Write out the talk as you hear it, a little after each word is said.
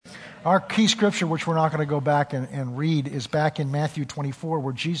Our key scripture, which we're not going to go back and read, is back in Matthew 24,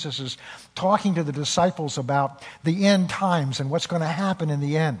 where Jesus is talking to the disciples about the end times and what's going to happen in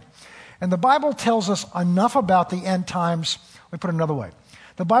the end. And the Bible tells us enough about the end times. Let me put it another way.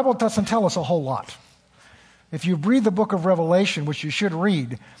 The Bible doesn't tell us a whole lot. If you read the book of Revelation, which you should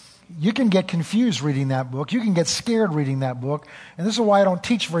read, you can get confused reading that book. You can get scared reading that book. And this is why I don't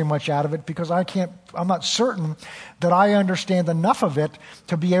teach very much out of it, because I'm not certain that I understand enough of it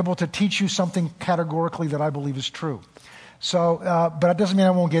to be able to teach you something categorically that I believe is true. So, but it doesn't mean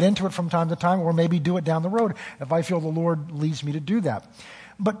I won't get into it from time to time, or maybe do it down the road if I feel the Lord leads me to do that.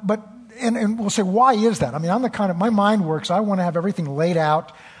 And we'll say, why is that? I mean, I'm the kind of, my mind works, I want to have everything laid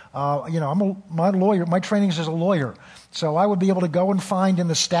out. My lawyer, my training is as a lawyer. So I would be able to go and find in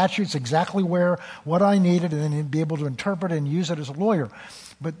the statutes exactly what I needed, and then be able to interpret it and use it as a lawyer.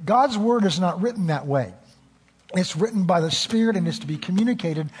 But God's word is not written that way. It's written by the Spirit and is to be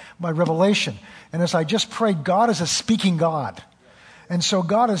communicated by revelation. And as I just prayed, God is a speaking God. And so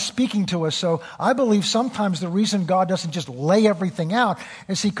God is speaking to us. So I believe sometimes the reason God doesn't just lay everything out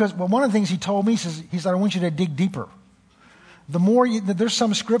is because, well, one of the things he told me, he said, I want you to dig deeper. There's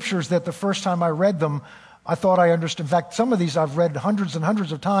some scriptures that the first time I read them, I thought I understood. In fact, some of these I've read hundreds and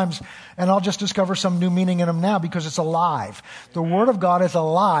hundreds of times, and I'll just discover some new meaning in them now because it's alive. The Word of God is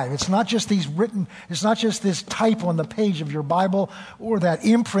alive. It's not just it's not just this type on the page of your Bible or that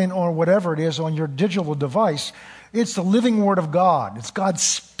imprint or whatever it is on your digital device. It's the living Word of God. It's God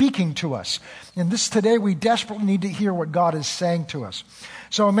speaking to us. And today we desperately need to hear what God is saying to us.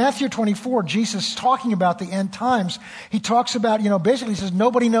 So in Matthew 24, Jesus talking about the end times, he talks about, basically he says,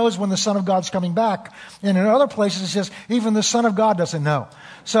 nobody knows when the Son of God's coming back. And in other places he says, even the Son of God doesn't know.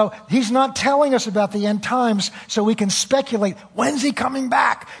 So he's not telling us about the end times so we can speculate, when's he coming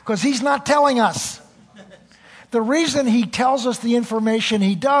back? Because he's not telling us. The reason he tells us the information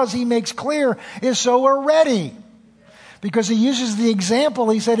he makes clear, is so we're ready. Because he uses the example,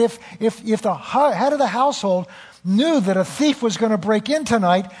 he said, if the head of the household knew that a thief was going to break in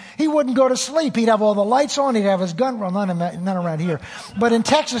tonight, he wouldn't go to sleep. He'd have all the lights on. He'd have his gun. Well, not around here. But in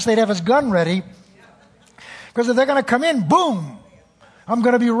Texas, they'd have his gun ready. Because if they're going to come in, boom, I'm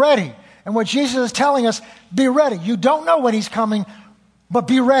going to be ready. And what Jesus is telling us, be ready. You don't know when he's coming, but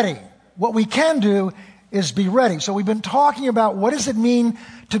be ready. What we can do is be ready. So we've been talking about what does it mean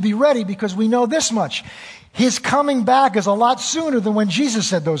to be ready, because we know this much. His coming back is a lot sooner than when Jesus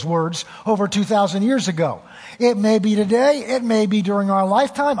said those words over 2,000 years ago. It may be today. It may be during our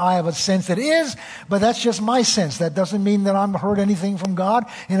lifetime. I have a sense it is, but that's just my sense. That doesn't mean that I've heard anything from God.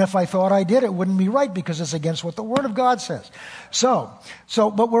 And if I thought I did, it wouldn't be right because it's against what the Word of God says.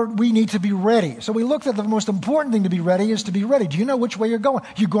 But we need to be ready. So we looked at the most important thing to be ready is to be ready. Do you know which way you're going?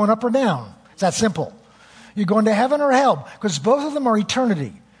 You're going up or down. It's that simple. You're going to heaven or hell, because both of them are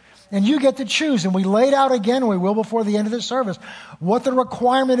eternity. And you get to choose. And we laid out again, we will before the end of this service, what the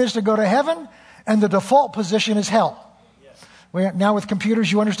requirement is to go to heaven, and the default position is hell. Now with computers,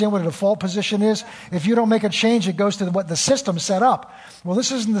 you understand what a default position is. If you don't make a change, it goes to what the system set up. Well,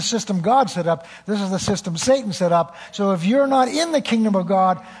 this isn't the system God set up. This is the system Satan set up. So if you're not in the kingdom of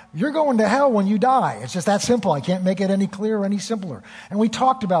God, you're going to hell when you die. It's just that simple. I can't make it any clearer, any simpler. And we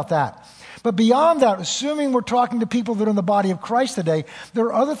talked about that. But beyond that, assuming we're talking to people that are in the body of Christ today, there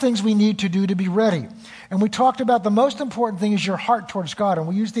are other things we need to do to be ready. And we talked about the most important thing is your heart towards God. And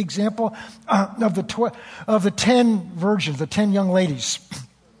we used the example of the 10 virgins, the 10 young ladies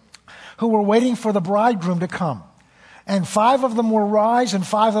who were waiting for the bridegroom to come. And 5 of them were wise and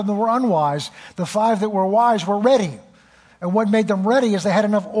 5 of them were unwise. The 5 that were wise were ready. And what made them ready is they had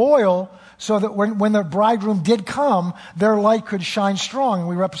enough oil so that when the bridegroom did come, their light could shine strong. And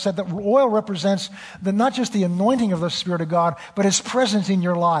we said that oil represents not just the anointing of the Spirit of God, but His presence in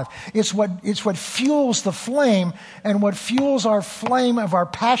your life. It's what fuels the flame, and what fuels our flame of our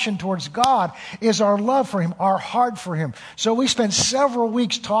passion towards God is our love for Him, our heart for Him. So we spent several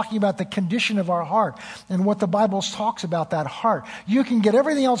weeks talking about the condition of our heart and what the Bible talks about that heart. You can get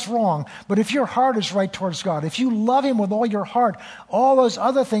everything else wrong, but if your heart is right towards God, if you love Him with all your heart, all those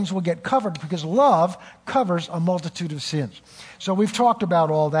other things will get covered, because love covers a multitude of sins. So we've talked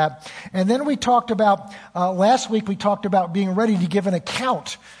about all that. And then we talked about, last week we talked about being ready to give an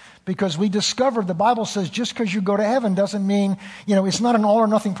account, because we discovered the Bible says just because you go to heaven doesn't mean, it's not an all or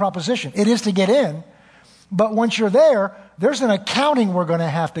nothing proposition. It is to get in. But once you're there, there's an accounting we're going to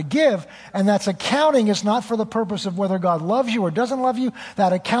have to give. And that accounting is not for the purpose of whether God loves you or doesn't love you.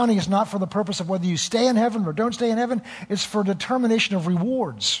 That accounting is not for the purpose of whether you stay in heaven or don't stay in heaven. It's for determination of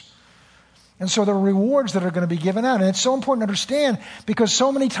rewards. And so there are rewards that are going to be given out. And it's so important to understand, because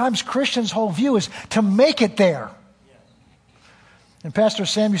so many times Christians' whole view is to make it there. And Pastor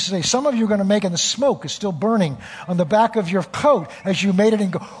Sam used to say, some of you are going to make it, and the smoke is still burning on the back of your coat as you made it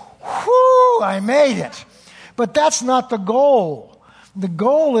and go, whoo, I made it. But that's not the goal. The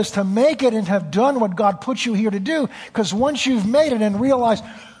goal is to make it and have done what God put you here to do, because once you've made it and realized,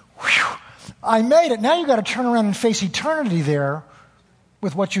 whew, I made it, now you've got to turn around and face eternity there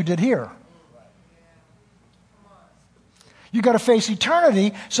with what you did here. You've got to face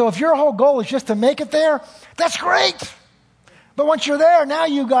eternity, so if your whole goal is just to make it there, that's great. But once you're there, now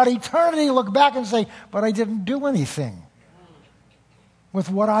you've got eternity to look back and say, but I didn't do anything with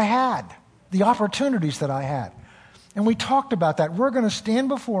what I had, the opportunities that I had. And we talked about that. We're going to stand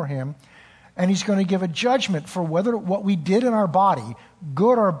before him, and he's going to give a judgment for whether what we did in our body,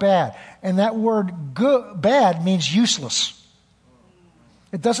 good or bad. And that word good, bad means useless.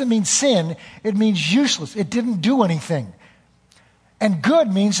 It doesn't mean sin. It means useless. It didn't do anything. And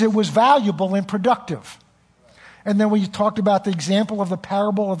good means it was valuable and productive. And then we talked about the example of the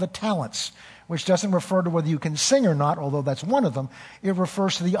parable of the talents, which doesn't refer to whether you can sing or not, although that's one of them. It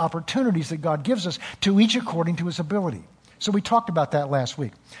refers to the opportunities that God gives us, to each according to his ability. So we talked about that last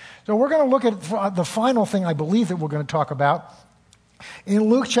week. So we're going to look at the final thing I believe that we're going to talk about in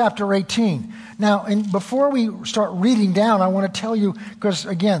Luke chapter 18. Now, before we start reading down, I want to tell you, because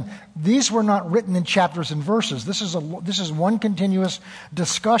again, these were not written in chapters and verses. This is one continuous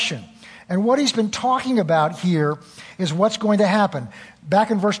discussion. And what he's been talking about here is what's going to happen.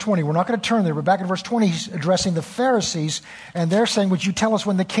 Back in verse 20, we're not going to turn there, but back in verse 20, he's addressing the Pharisees, and they're saying, would you tell us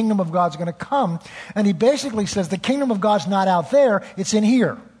when the kingdom of God's going to come? And he basically says, the kingdom of God's not out there, it's in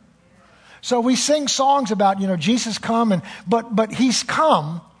here. So we sing songs about, Jesus come, but he's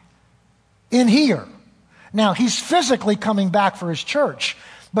come in here. Now, he's physically coming back for his church,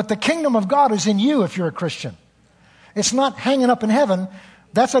 but the kingdom of God is in you if you're a Christian. It's not hanging up in heaven.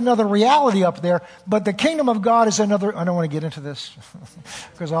 That's another reality up there. But the kingdom of God is another, I don't want to get into this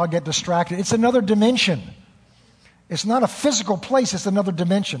because I'll get distracted. It's another dimension. It's not a physical place, it's another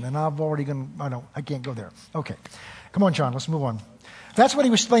dimension. And I can't go there. Okay. Come on, John, let's move on. That's what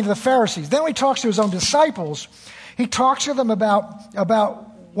he was explaining to the Pharisees. Then when he talks to his own disciples, he talks to them about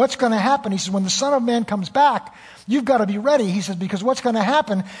what's going to happen. He says, when the Son of Man comes back, you've got to be ready. He says, because what's going to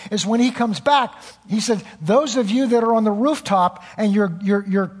happen is when he comes back, he said, those of you that are on the rooftop and your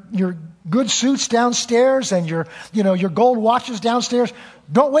good suits downstairs and your gold watches downstairs,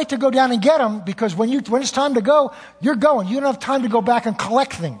 don't wait to go down and get them, because when it's time to go, you're going. You don't have time to go back and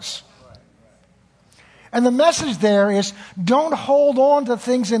collect things. And the message there is, don't hold on to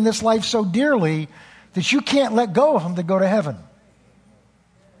things in this life so dearly that you can't let go of them to go to heaven.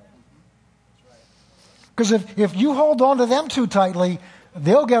 Because if you hold on to them too tightly,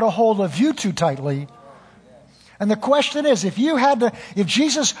 they'll get a hold of you too tightly. And the question is, if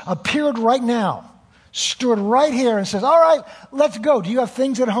Jesus appeared right now, stood right here and says, all right, let's go. Do you have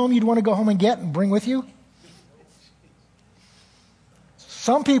things at home you'd want to go home and get and bring with you?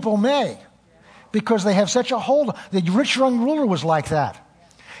 Some people may, because they have such a hold. The rich young ruler was like that.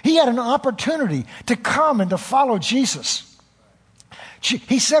 He had an opportunity to come and to follow Jesus.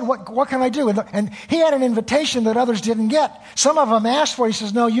 He said, what can I do? And he had an invitation that others didn't get. Some of them asked for it. He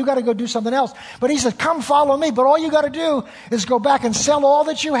says, no, you got to go do something else. But he said, come follow me. But all you got to do is go back and sell all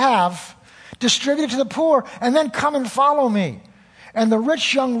that you have, distribute it to the poor, and then come and follow me. And the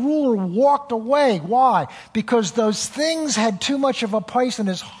rich young ruler walked away. Why? Because those things had too much of a place in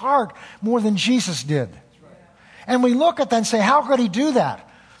his heart more than Jesus did. And we look at that and say, how could he do that?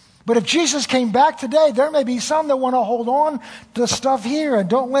 But if Jesus came back today, there may be some that want to hold on to stuff here and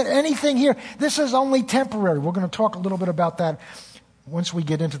don't let anything here. This is only temporary. We're going to talk a little bit about that once we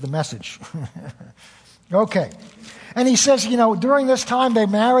get into the message. Okay. And he says, during this time they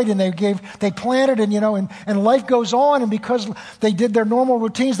married and they planted and life goes on. And because they did their normal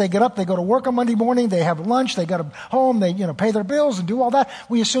routines, they get up, they go to work on Monday morning, they have lunch, they go home, they, pay their bills and do all that.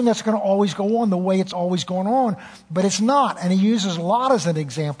 We assume that's going to always go on the way it's always going on, but it's not. And he uses Lot as an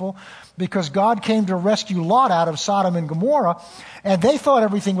example because God came to rescue Lot out of Sodom and Gomorrah, and they thought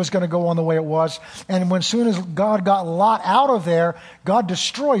everything was going to go on the way it was. And as soon as God got Lot out of there, God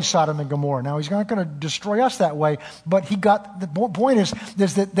destroyed Sodom and Gomorrah. Now, he's not going to destroy us that way, but the point is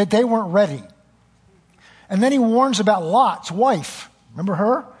that they weren't ready. And then he warns about Lot's wife. Remember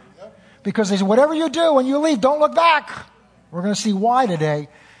her? Because they said, whatever you do when you leave, don't look back. We're going to see why today.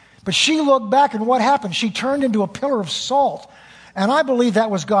 But she looked back, and what happened? She turned into a pillar of salt. And I believe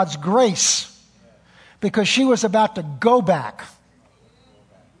that was God's grace, because she was about to go back.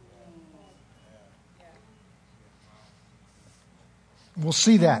 We'll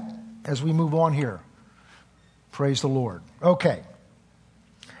see that as we move on here. Praise the Lord. Okay.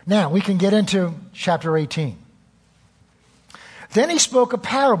 Now we can get into chapter 18. Then he spoke a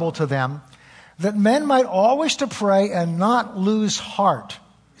parable to them, that men might always to pray and not lose heart.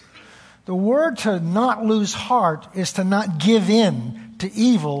 The word to not lose heart is to not give in to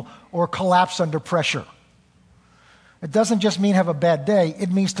evil or collapse under pressure. It doesn't just mean have a bad day.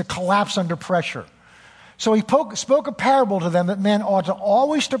 It means to collapse under pressure. So he spoke a parable to them that men ought to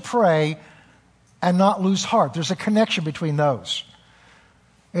always to pray and not lose heart. There's a connection between those.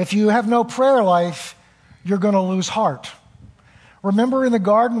 If you have no prayer life, you're going to lose heart. Remember in the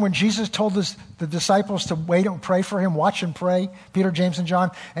garden when Jesus told the disciples to wait and pray for him, watch and pray, Peter, James, and John,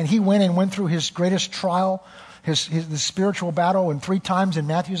 and he went through his greatest trial, the spiritual battle, and 3 times in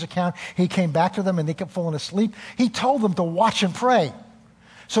Matthew's account, he came back to them and they kept falling asleep. He told them to watch and pray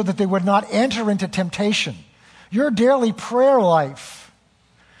so that they would not enter into temptation. Your daily prayer life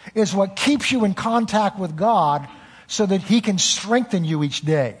is what keeps you in contact with God so that he can strengthen you each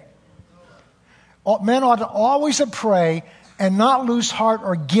day. Men ought to always pray and not lose heart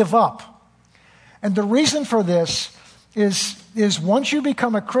or give up. And the reason for this is once you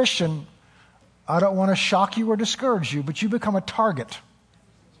become a Christian, I don't want to shock you or discourage you, but you become a target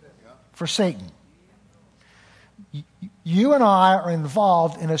for Satan. You and I are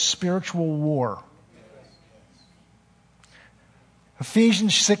involved in a spiritual war.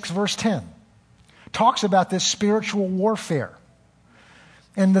 Ephesians 6 verse 10 talks about this spiritual warfare.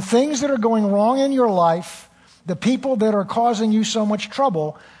 And the things that are going wrong in your life, the people that are causing you so much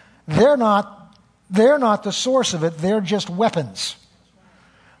trouble, they're not the source of it. They're just weapons.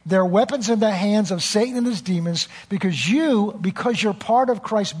 They're weapons in the hands of Satan and his demons because you're part of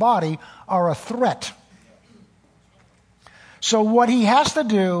Christ's body, are a threat. So what he has to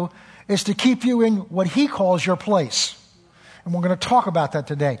do is to keep you in what he calls your place. And we're going to talk about that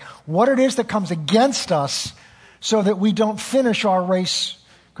today. What it is that comes against us so that we don't finish our race,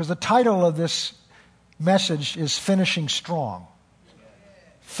 because the title of this message is Finishing Strong.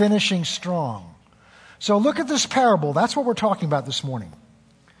 Finishing Strong. So look at this parable. That's what we're talking about this morning.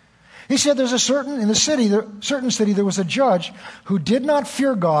 He said in a certain city there was a judge who did not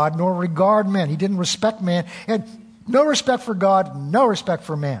fear God nor regard men. He didn't respect man. He had no respect for God, no respect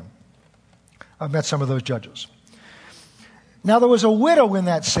for man. I've met some of those judges. Now there was a widow in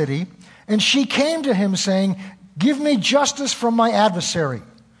that city, and she came to him saying, "Give me justice from my adversary."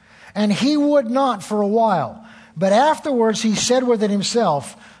 And he would not for a while. But afterwards he said within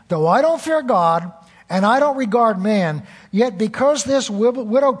himself, "Though I don't fear God, and I don't regard man, yet because this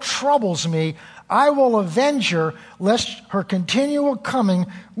widow troubles me, I will avenge her, lest her continual coming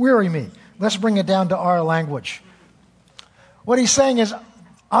weary me." Let's bring it down to our language. What he's saying is,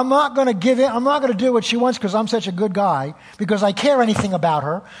 I'm not going to give in. I'm not going to do what she wants because I'm such a good guy, because I care anything about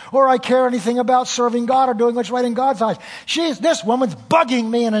her, or I care anything about serving God or doing what's right in God's eyes. This woman's bugging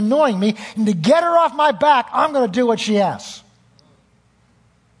me and annoying me, and to get her off my back, I'm going to do what she asks.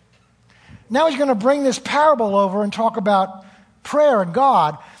 Now he's going to bring this parable over and talk about prayer and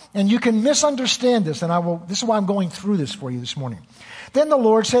God, and you can misunderstand this, and this is why I'm going through this for you this morning. Then the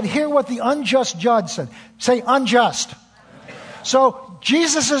Lord said, "Hear what the unjust judge said." Say, unjust. So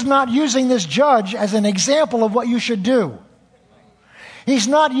Jesus is not using this judge as an example of what you should do. He's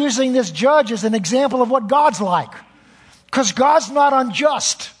not using this judge as an example of what God's like, because God's not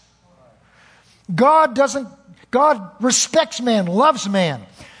unjust. God respects man, loves man.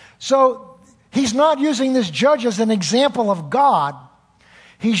 So he's not using this judge as an example of God.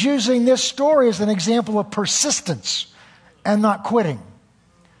 He's using this story as an example of persistence and not quitting.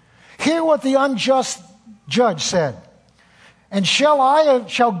 Hear what the unjust judge said. "And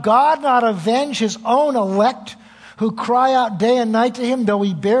shall God not avenge his own elect who cry out day and night to him, though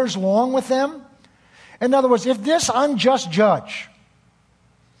he bears long with them?" In other words, if this unjust judge,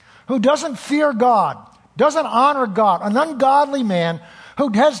 who doesn't fear God, doesn't honor God, an ungodly man who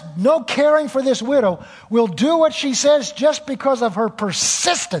has no caring for this widow, will do what she says just because of her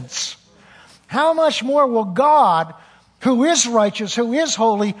persistence, how much more will God, who is righteous, who is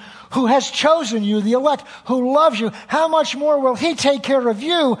holy, who has chosen you, the elect, who loves you, how much more will he take care of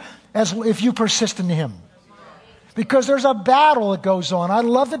you as if you persist in him? Because there's a battle that goes on. I'd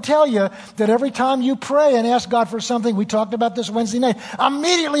love to tell you that every time you pray and ask God for something, we talked about this Wednesday night,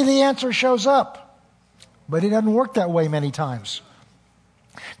 immediately the answer shows up. But it doesn't work that way many times.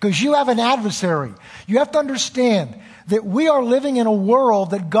 Because you have an adversary. You have to understand that we are living in a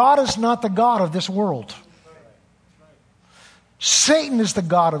world that God is not the God of this world. Satan is the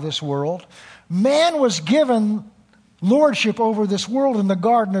god of this world. Man was given lordship over this world in the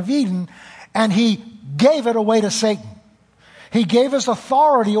Garden of Eden, and he gave it away to Satan. He gave his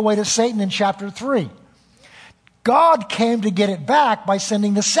authority away to Satan in chapter 3. God came to get it back by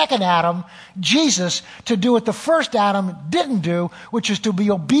sending the second Adam, Jesus, to do what the first Adam didn't do, which is to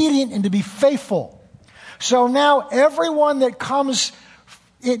be obedient and to be faithful. So now everyone that comes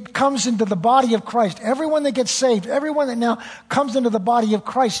into the body of Christ, everyone that gets saved, everyone that now comes into the body of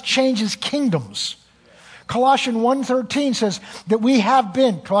Christ changes kingdoms. Colossians 1:13 says that we have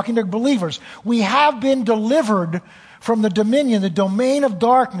been, talking to believers, we have been delivered from the dominion, the domain of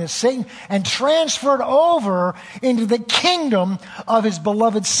darkness, Satan, and transferred over into the kingdom of his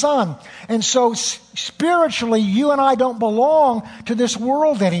beloved Son. And so spiritually, you and I don't belong to this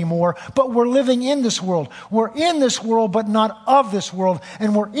world anymore, but we're living in this world. We're in this world, but not of this world.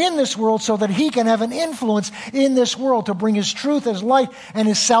 And we're in this world so that he can have an influence in this world to bring his truth, his light, and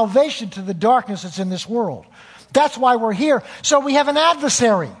his salvation to the darkness that's in this world. That's why we're here. So we have an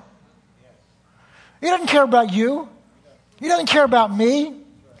adversary. He doesn't care about you. He doesn't care about me.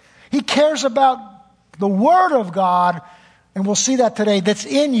 He cares about the Word of God, and we'll see that today, that's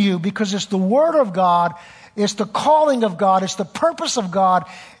in you, because it's the Word of God, it's the calling of God, it's the purpose of God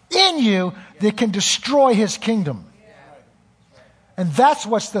in you that can destroy his kingdom. And that's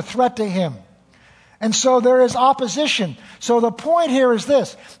what's the threat to him. And so there is opposition. So the point here is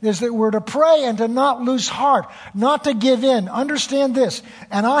this, is that we're to pray and to not lose heart, not to give in. Understand this.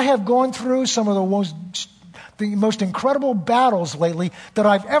 And I have gone through some of the most incredible battles lately that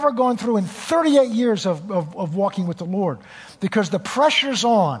I've ever gone through in 38 years of walking with the Lord. Because the pressure's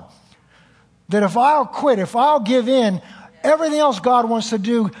on. That if I'll quit, if I'll give in, everything else God wants to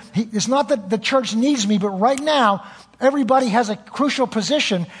do, it's not that the church needs me, but right now, everybody has a crucial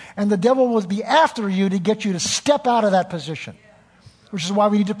position, and the devil will be after you to get you to step out of that position. Which is why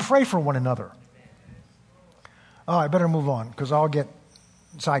we need to pray for one another. Oh, I better move on, because I'll get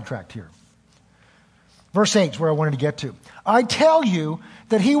sidetracked here. Verse 8 is where I wanted to get to. I tell you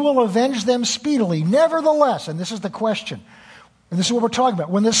that he will avenge them speedily. Nevertheless, and this is the question, and this is what we're talking about.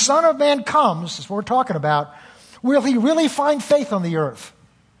 When the Son of Man comes, this is what we're talking about, will he really find faith on the earth?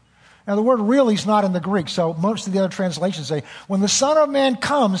 Now, the word really is not in the Greek, so most of the other translations say, when the Son of Man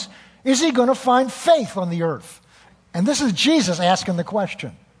comes, is he going to find faith on the earth? And this is Jesus asking the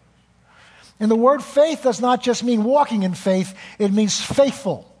question. And the word faith does not just mean walking in faith, it means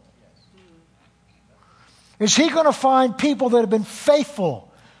faithful. Is he going to find people that have been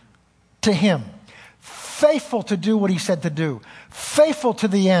faithful to him? Faithful to do what he said to do. Faithful to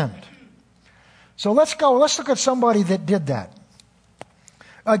the end. So let's go. Let's look at somebody that did that.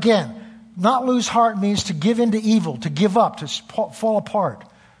 Again, not lose heart means to give in to evil, to give up, to fall apart.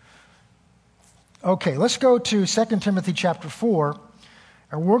 Okay, let's go to 2 Timothy chapter 4,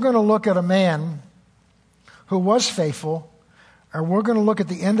 and we're going to look at a man who was faithful, and we're going to look at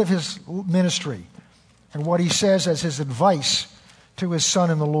the end of his ministry and what he says as his advice to his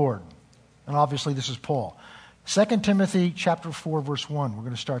son in the Lord. And obviously this is Paul. 2 Timothy chapter 4, verse 1. We're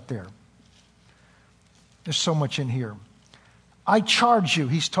going to start there. There's so much in here. I charge you,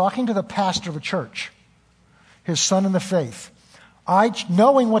 he's talking to the pastor of a church, his son in the faith,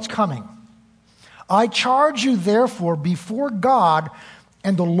 knowing what's coming. I charge you therefore before God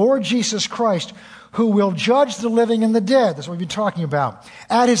and the Lord Jesus Christ, who will judge the living and the dead. That's what we've been talking about.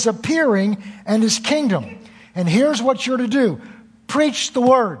 At his appearing and his kingdom. And here's what you're to do. Preach the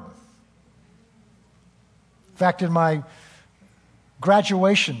word. In fact, in my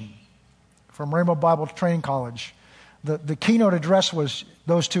graduation from Rainbow Bible Training College, the keynote address was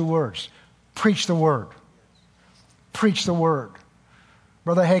those two words. Preach the word. Preach the word.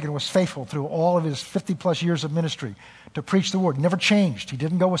 Brother Hagin was faithful through all of his 50 plus years of ministry to preach the word. Never changed. He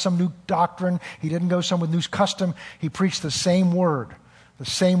didn't go with some new doctrine. He didn't go some with new custom. He preached the same word. The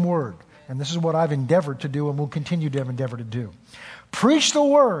same word. And this is what I've endeavored to do and will continue to endeavor to do. Preach the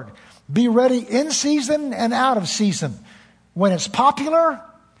word. Be ready in season and out of season. When it's popular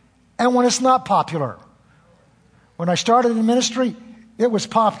and when it's not popular. When I started in ministry, it was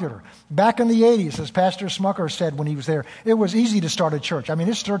popular. Back in the 80s, as Pastor Smucker said when he was there, it was easy to start a church. I mean,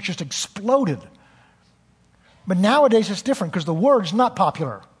 this church just exploded. But nowadays it's different because the word's not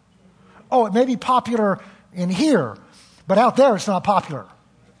popular. Oh, it may be popular in here, but out there it's not popular.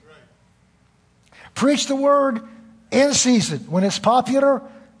 Preach the word in season when it's popular,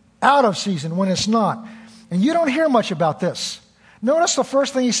 out of season when it's not. And you don't hear much about this. Notice the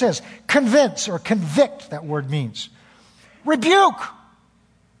first thing he says, convince or convict, that word means. Rebuke.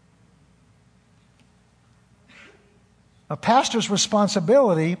 A pastor's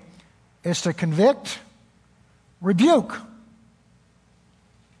responsibility is to convict, rebuke,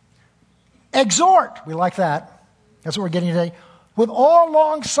 exhort. We like that. That's what we're getting today. With all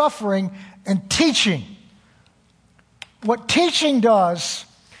long suffering and teaching. What teaching does,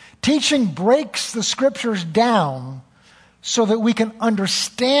 Teaching breaks the scriptures down so that we can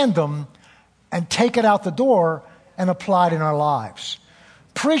understand them and take it out the door and apply it in our lives.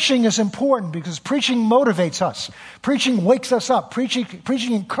 Preaching is important because preaching motivates us. Preaching wakes us up.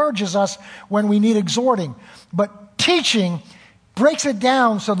 Preaching encourages us when we need exhorting. But teaching breaks it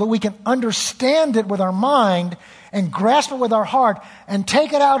down so that we can understand it with our mind and grasp it with our heart and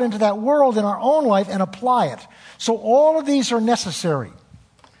take it out into that world in our own life and apply it. So all of these are necessary.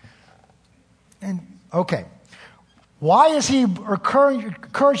 And okay, why is he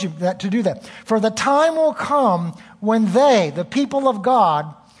encouraging that to do that? For the time will come when they, the people of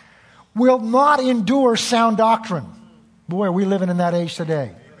God, will not endure sound doctrine. Boy, are we living in that age today.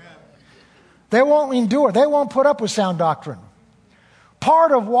 Amen. They won't endure. They won't put up with sound doctrine.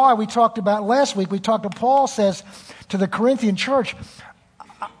 Part of why we talked about last week, Paul says to the Corinthian church,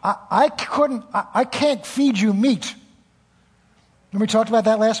 I can't feed you meat. And we talked about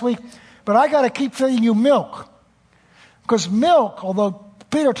that last week. But I got to keep feeding you milk. Because milk, although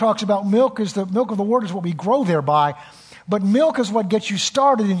Peter talks about milk is the milk of the word is what we grow thereby, but milk is what gets you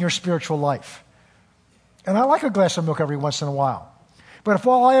started in your spiritual life. And I like a glass of milk every once in a while. But if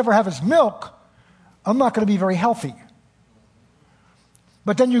all I ever have is milk, I'm not going to be very healthy.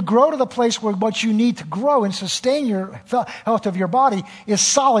 But then you grow to the place where what you need to grow and sustain your health of your body is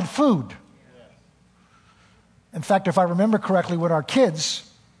solid food. In fact, if I remember correctly, with our kids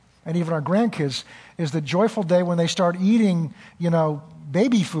and even our grandkids, is the joyful day when they start eating,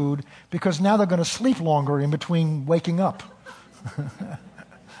 baby food, because now they're going to sleep longer in between waking up.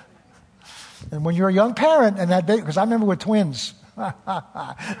 And when you're a young parent, and that baby, because I remember with twins,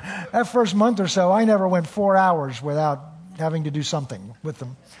 that first month or so, I never went 4 hours without having to do something with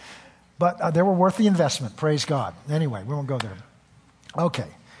them. But they were worth the investment, praise God. Anyway, we won't go there. Okay,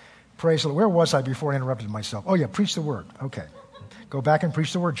 praise the Lord. Where was I before I interrupted myself? Oh yeah, preach the word. Okay, go back and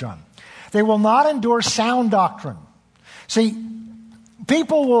preach the word, John. They will not endure sound doctrine. See,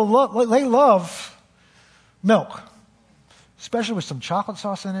 people they love milk, especially with some chocolate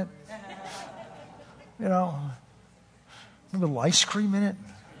sauce in it. Maybe a little ice cream in it.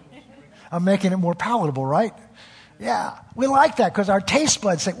 I'm making it more palatable, right? Yeah, we like that because our taste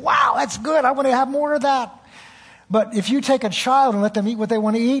buds say, wow, that's good. I want to have more of that. But if you take a child and let them eat what they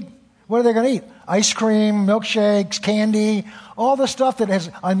want to eat, what are they going to eat? Ice cream, milkshakes, candy, all the stuff that has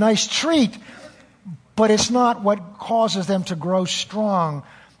a nice treat, but it's not what causes them to grow strong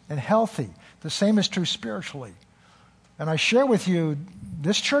and healthy. The same is true spiritually. And I share with you,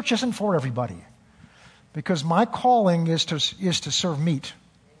 this church isn't for everybody, because my calling is to serve meat.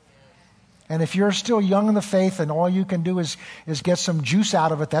 And if you're still young in the faith and all you can do is get some juice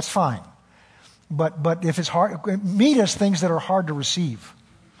out of it, that's fine. But if it's hard, meat is things that are hard to receive,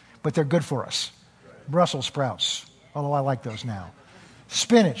 but they're good for us. Brussels sprouts, although I like those now.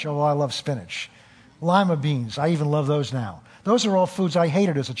 Spinach, although I love spinach. Lima beans, I even love those now. Those are all foods I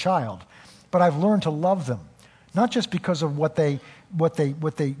hated as a child, but I've learned to love them. Not just because of what they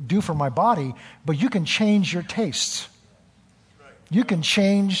do for my body, but you can change your tastes. You can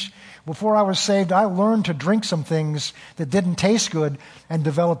change. Before I was saved, I learned to drink some things that didn't taste good and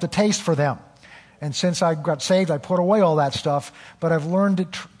developed a taste for them. And since I got saved, I put away all that stuff, but I've learned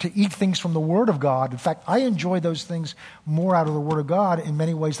to eat things from the Word of God. In fact, I enjoy those things more out of the Word of God in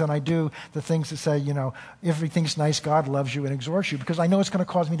many ways than I do the things that say, everything's nice, God loves you and exhorts you, because I know it's going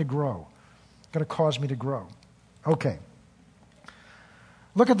to cause me to grow. It's going to cause me to grow. Okay.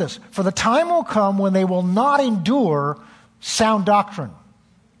 Look at this. For the time will come when they will not endure sound doctrine.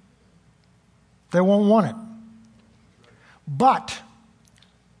 They won't want it. But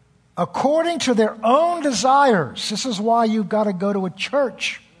according to their own desires, this is why you've got to go to a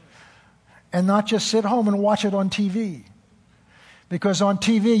church and not just sit home and watch it on TV. Because on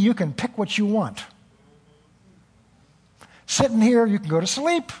TV, you can pick what you want. Sitting here, you can go to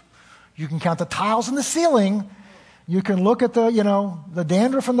sleep. You can count the tiles in the ceiling. You can look at the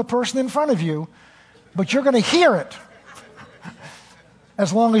dandruff from the person in front of you. But you're going to hear it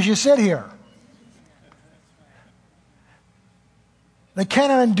as long as you sit here. They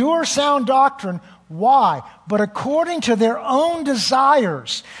cannot endure sound doctrine. Why? But according to their own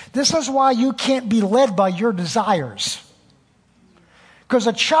desires. This is why you can't be led by your desires. Because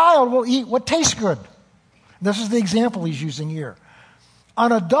a child will eat what tastes good. This is the example he's using here.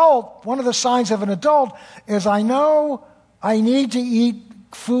 An adult, one of the signs of an adult is I know I need to eat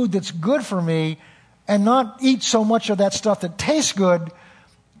food that's good for me and not eat so much of that stuff that tastes good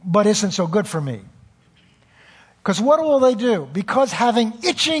but isn't so good for me. Because what will they do? Because having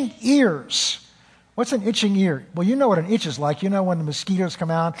itching ears, What's an itching ear? Well, you know what an itch is like. You know when the mosquitoes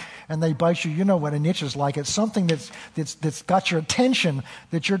come out and they bite you, you know what an itch is like. It's something that's got your attention,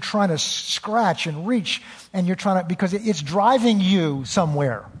 that you're trying to scratch and reach, and you're trying to, because it's driving you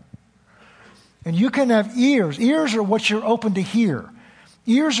somewhere. And you can have ears. Ears are what you're open to hear.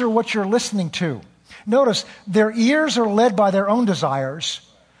 Ears are what you're listening to. Notice, their ears are led by their own desires.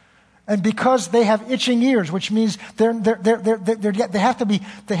 And because they have itching ears, which means they have to be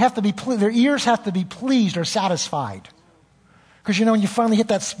their ears have to be pleased or satisfied. Because when you finally hit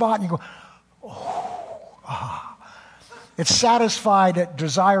that spot and you go, oh, ah. It's satisfied at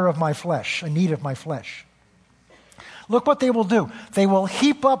desire of my flesh, a need of my flesh. Look what they will do. They will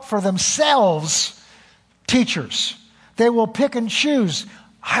heap up for themselves teachers. They will pick and choose.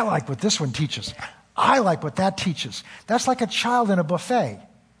 I like what this one teaches. I like what that teaches. That's like a child in a buffet.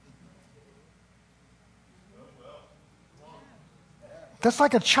 That's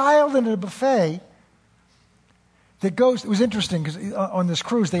like a child in a buffet that goes. It was interesting because on this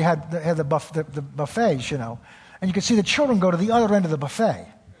cruise they had the buffets, and you could see the children go to the other end of the buffet.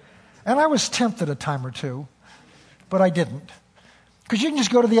 And I was tempted a time or two, but I didn't. Because you can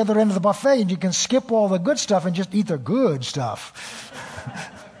just go to the other end of the buffet and you can skip all the good stuff and just eat the good stuff.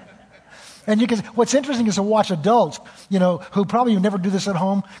 And what's interesting is to watch adults, who probably never do this at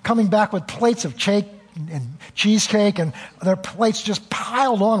home, coming back with plates of cake and cheesecake, and their plates just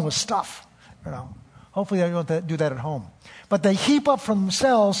piled on with stuff. Hopefully they don't do that at home. But they heap up for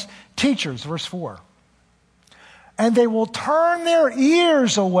themselves teachers, verse 4. And they will turn their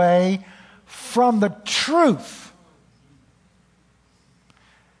ears away from the truth.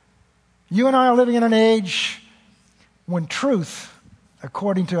 You and I are living in an age when truth,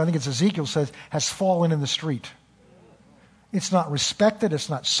 according to, I think it's Ezekiel says, has fallen in the street. It's not respected. It's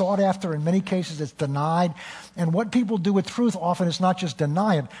not sought after. In many cases, it's denied. And what people do with truth often is not just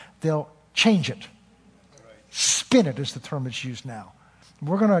deny it. They'll change it. Spin it is the term that's used now.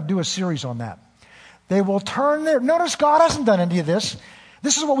 We're going to do a series on that. They will turn their... Notice God hasn't done any of this.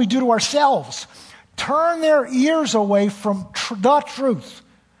 This is what we do to ourselves. Turn their ears away from the truth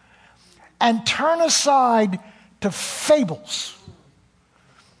and turn aside to fables.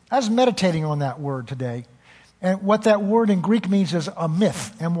 I was meditating on that word today. And what that word in Greek means is a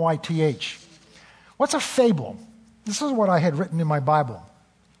myth, M-Y-T-H. What's a fable? This is what I had written in my Bible.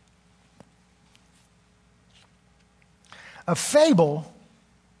 A fable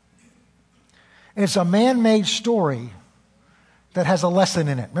is a man-made story that has a lesson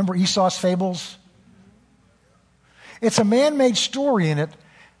in it. Remember Esau's fables? It's a man-made story in it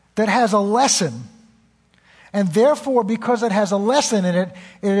that has a lesson. And therefore, because it has a lesson in it,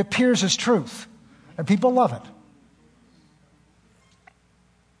 it appears as truth. And people love it.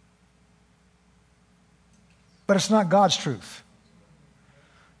 But it's not God's truth.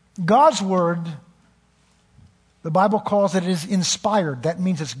 God's word, the Bible calls it, is inspired. That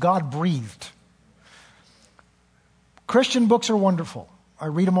means it's God-breathed. Christian books are wonderful. I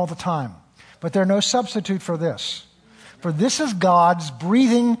read them all the time. But they're no substitute for this. For this is God's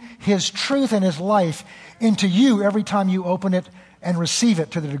breathing His truth and His life into you every time you open it and receive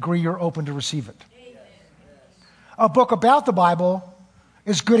it to the degree you're open to receive it. A book about the Bible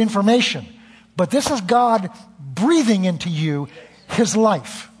is good information. But this is God breathing into you His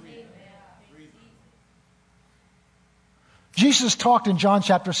life. Jesus talked in John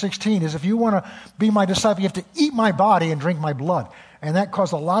chapter 16 is if you want to be my disciple, you have to eat my body and drink my blood. And that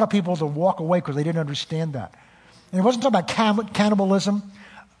caused a lot of people to walk away because they didn't understand that. And he wasn't talking about cannibalism.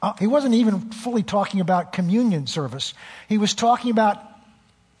 He wasn't even fully talking about communion service. He was talking about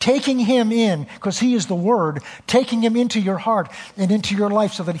taking Him in, because He is the Word, taking Him into your heart and into your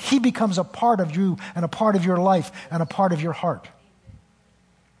life so that He becomes a part of you and a part of your life and a part of your heart.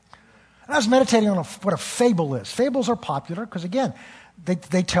 And I was meditating on what a fable is. Fables are popular because, again,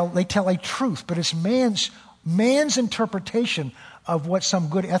 they tell a truth, but it's man's interpretation of what some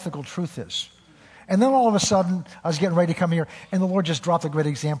good ethical truth is. And then all of a sudden, I was getting ready to come here, and the Lord just dropped a great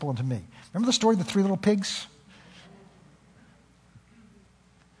example into me. Remember the story of the 3 little pigs?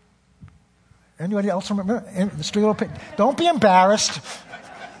 Anybody else remember the 3 little pigs? Don't be embarrassed.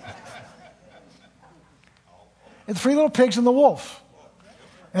 The 3 little pigs and the wolf.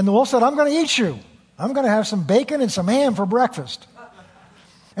 And the wolf said, I'm going to eat you. I'm going to have some bacon and some ham for breakfast.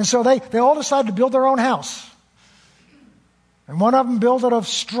 And so they all decided to build their own house. And one of them built it of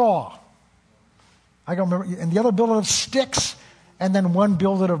straw. I don't remember. And the other built it of sticks. And then one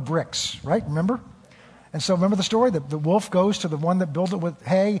built it of bricks. Right? Remember? And so remember the story? The wolf goes to the one that built it with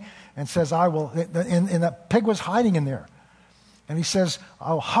hay and says, I will. And the pig was hiding in there. And he says,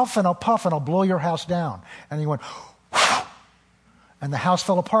 I'll huff and I'll puff and I'll blow your house down. And he went, whew, and the house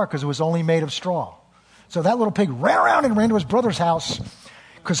fell apart because it was only made of straw. So that little pig ran around and ran to his brother's house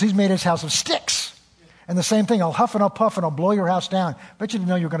because he's made his house of sticks. And the same thing, I'll huff and I'll puff and I'll blow your house down. Bet you didn't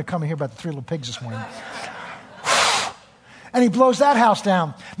know you were going to come and hear about the three little pigs this morning. And he blows that house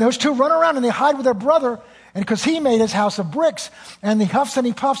down. Those two run around and they hide with their brother, and because he made his house of bricks, and he huffs and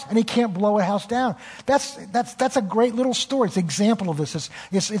he puffs and he can't blow a house down. That's a great little story. It's an example of this.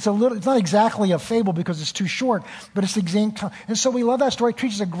 It's not exactly a fable because it's too short, but it's the example. And so we love that story. It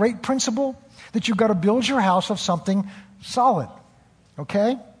teaches a great principle that you've got to build your house of something solid.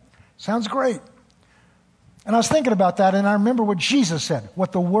 Okay? Sounds great. And I was thinking about that, and I remember what Jesus said,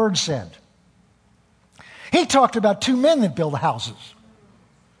 what the Word said. He talked about two men that build houses.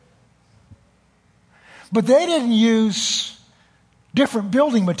 But they didn't use different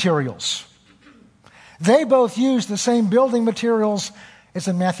building materials. They both used the same building materials as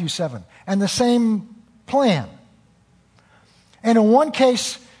in Matthew 7, and the same plan. And in one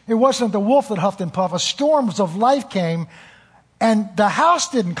case, it wasn't the wolf that huffed and puffed. A storm of life came, and the house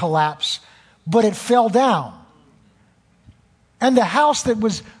didn't collapse, but it fell down. And the house that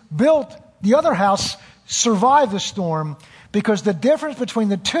was built, the other house, survived the storm because the difference between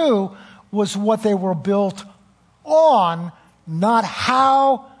the two was what they were built on, not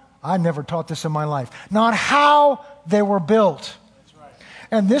how. I never taught this in my life. Not how they were built. That's right.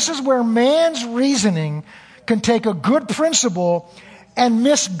 And this is where man's reasoning can take a good principle and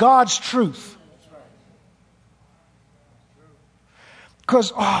miss God's truth.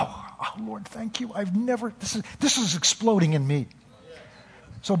 Because, oh, Lord, thank you. This is exploding in me.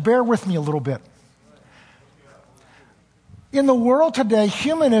 So bear with me a little bit. In the world today,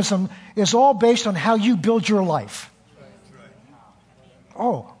 humanism is all based on how you build your life.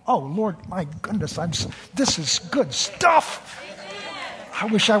 Oh, Lord, my goodness, this is good stuff. I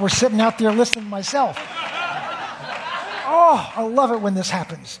wish I were sitting out there listening myself. Oh, I love it when this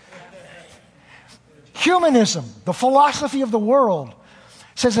happens. Humanism, the philosophy of the world,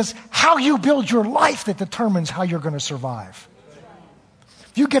 says it's how you build your life that determines how you're going to survive.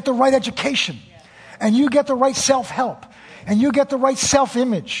 If you get the right education, and you get the right self-help, and you get the right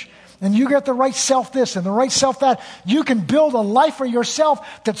self-image, and you get the right self-this and the right self-that, you can build a life for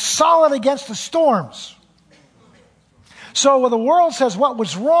yourself that's solid against the storms. So when the world says what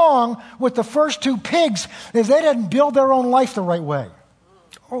was wrong with the first two pigs is they didn't build their own life the right way.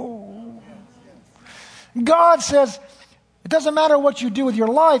 Oh. God says it doesn't matter what you do with your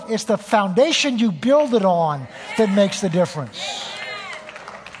life, it's the foundation you build it on that makes the difference.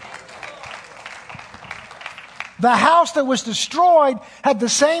 The house that was destroyed had the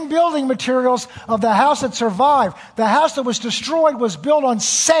same building materials of the house that survived. The house that was destroyed was built on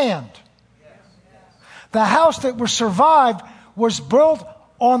sand. The house that was survived was built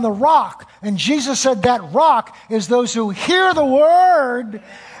on the rock. And Jesus said that rock is those who hear the word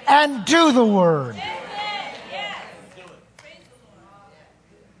and do the word.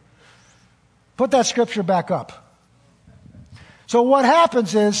 Put that scripture back up. So what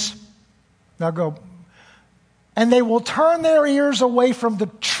happens is, now go. And they will turn their ears away from the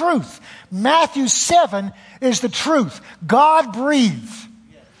truth. Matthew 7 is the truth. God breathed.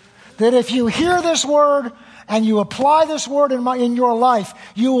 That if you hear this word and you apply this word in your life,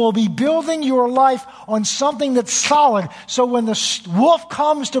 you will be building your life on something that's solid. So when the wolf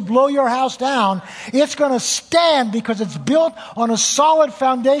comes to blow your house down, it's going to stand because it's built on a solid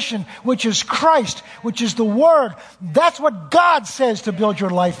foundation, which is Christ, which is the word. That's what God says to build your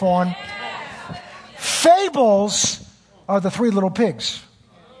life on. Fables are the three little pigs.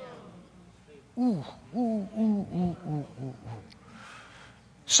 Ooh, ooh, ooh, ooh, ooh, ooh.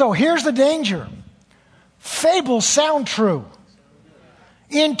 So here's the danger. Fables sound true.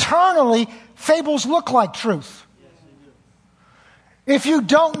 Internally, fables look like truth. If you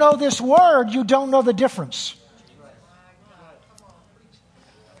don't know this word, you don't know the difference.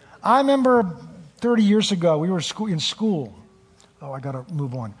 I remember 30 years ago, we were in school. Oh, I got to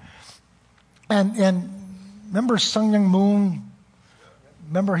move on. And remember Sun Myung Moon?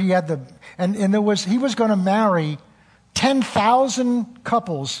 Remember he had he was going to marry 10,000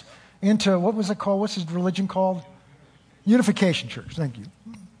 couples into, what was it called? What's his religion called? Unification Church. Thank you.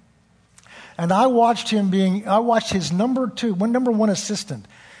 And I watched his number one assistant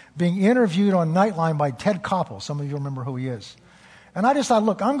being interviewed on Nightline by Ted Koppel. Some of you remember who he is. And I just thought,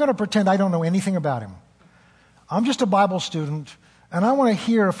 look, I'm going to pretend I don't know anything about him. I'm just a Bible student. And I want to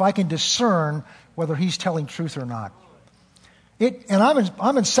hear if I can discern whether he's telling truth or not. And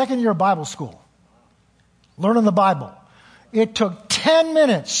I'm in second year Bible school, learning the Bible. It took 10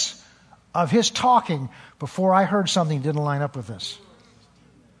 minutes of his talking before I heard something didn't line up with this.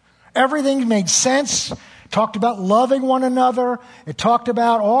 Everything made sense. Talked about loving one another. It talked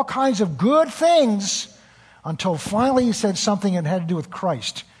about all kinds of good things until finally he said something that had to do with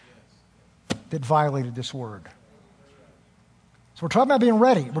Christ that violated this word. So we're talking about being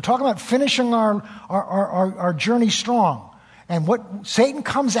ready. We're talking about finishing our journey strong. And what Satan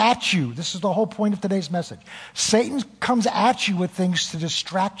comes at you, this is the whole point of today's message. Satan comes at you with things to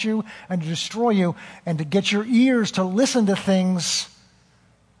distract you and to destroy you and to get your ears to listen to things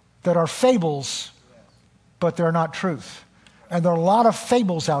that are fables, but they're not truth. And there are a lot of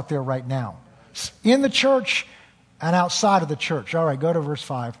fables out there right now, in the church and outside of the church. All right, go to verse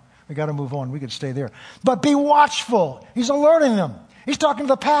 5. We got to move on. We could stay there. But be watchful. He's alerting them. He's talking to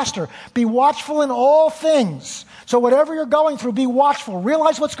the pastor. Be watchful in all things. So whatever you're going through, be watchful.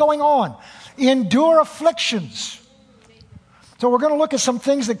 Realize what's going on. Endure afflictions. So we're going to look at some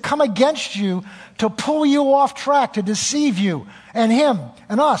things that come against you to pull you off track, to deceive you and him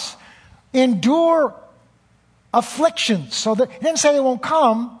and us. Endure afflictions. So that, he didn't say they won't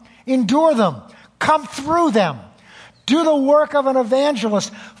come. Endure them. Come through them. Do the work of an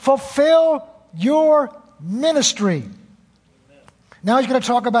evangelist. Fulfill your ministry. Now he's going to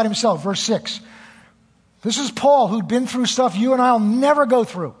talk about himself. Verse 6. This is Paul, who'd been through stuff you and I will never go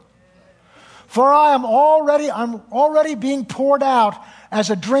through. For I'm already being poured out as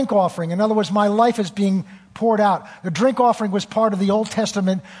a drink offering. In other words, my life is being poured out. The drink offering was part of the Old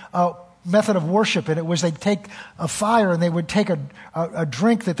Testament method of worship. And it was they'd take a fire and they would take a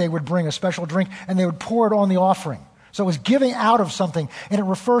drink that they would bring, a special drink, and they would pour it on the offering. So it was giving out of something, and it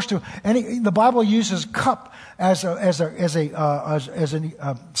refers to the Bible uses cup as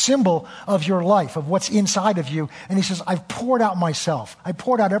a symbol of your life, of what's inside of you. And he says, I've poured out myself. I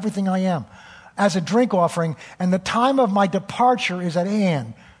poured out everything I am as a drink offering, and the time of my departure is at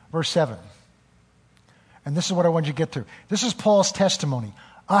hand. Verse 7. And this is what I want you to get through. This is Paul's testimony.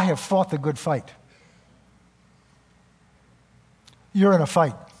 I have fought the good fight. You're in a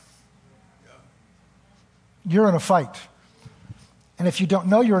fight. You're in a fight. And if you don't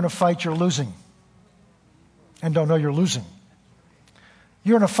know you're in a fight, you're losing. And don't know you're losing.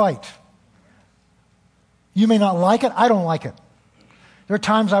 You're in a fight. You may not like it. I don't like it. There are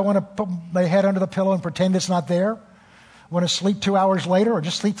times I want to put my head under the pillow and pretend it's not there. I want to sleep 2 hours later or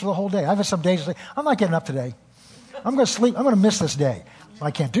just sleep through the whole day. I've had some days I say, I'm not getting up today. I'm going to sleep. I'm going to miss this day. I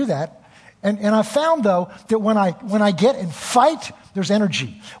can't do that. And I found, though, that when I get in fight, there's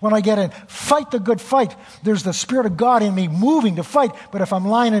energy. When I get in fight the good fight, there's the Spirit of God in me moving to fight. But if I'm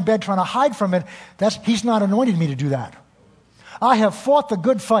lying in bed trying to hide from it, He's not anointed me to do that. I have fought the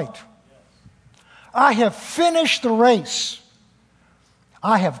good fight. I have finished the race.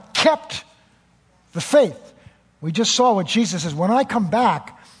 I have kept the faith. We just saw what Jesus says. When I come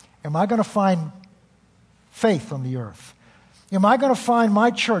back, am I going to find faith on the earth? Am I going to find my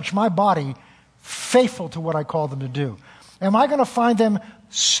church, my body, faithful to what I call them to do? Am I going to find them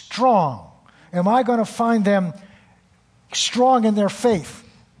strong? Am I going to find them strong in their faith?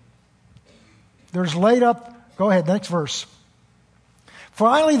 There's laid up, go ahead, next verse.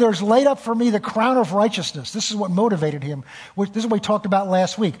 Finally, there's laid up for me the crown of righteousness. This is what motivated him. This is what we talked about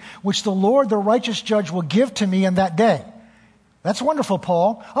last week. Which the Lord, the righteous judge, will give to me in that day. That's wonderful,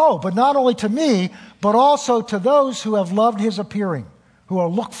 Paul. Oh, but not only to me, but also to those who have loved his appearing, who are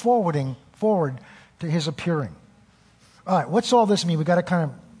look forward to his appearing. All right, what's all this mean? We've got to kind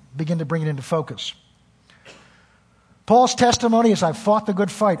of begin to bring it into focus. Paul's testimony is, I've fought the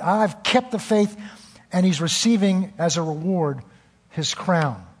good fight. I've kept the faith, and he's receiving as a reward his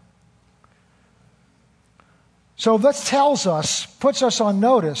crown. So this tells us, puts us on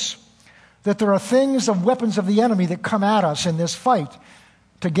notice, that there are things of weapons of the enemy that come at us in this fight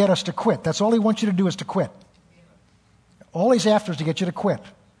to get us to quit. That's all he wants you to do is to quit. All he's after is to get you to quit.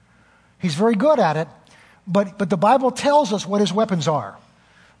 He's very good at it, but the Bible tells us what his weapons are.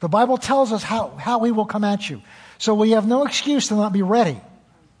 The Bible tells us how he will come at you. So we have no excuse to not be ready.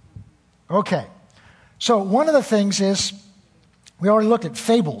 Okay. So one of the things is, we already looked at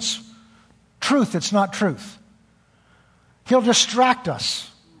fables. Truth that's not truth. He'll distract us.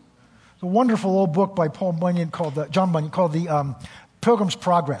 A wonderful old book by John Bunyan called the Pilgrim's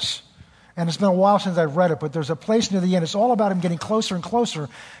Progress. And it's been a while since I've read it, but there's a place near the end. It's all about him getting closer and closer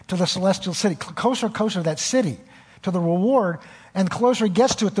to the celestial city, closer and closer to that city, to the reward. And the closer he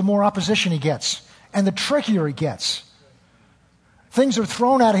gets to it, the more opposition he gets, and the trickier he gets. Things are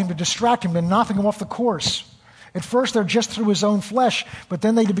thrown at him to distract him and knocking him off the course. At first, they're just through his own flesh, but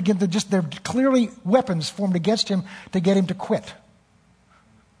then they're clearly weapons formed against him to get him to quit.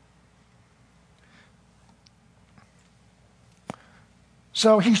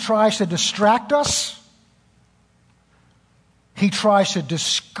 So he tries to distract us. He tries to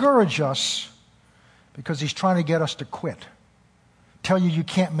discourage us because he's trying to get us to quit. Tell you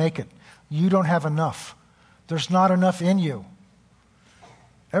can't make it. You don't have enough. There's not enough in you.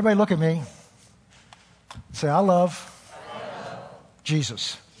 Everybody look at me. Say, I love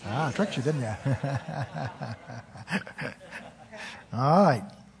Jesus. I tricked you, didn't I? All right.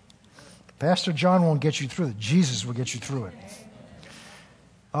 Pastor John won't get you through it. Jesus will get you through it.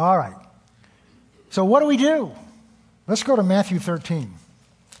 All right. So what do we do? Let's go to Matthew 13.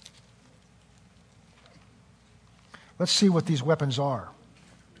 Let's see what these weapons are.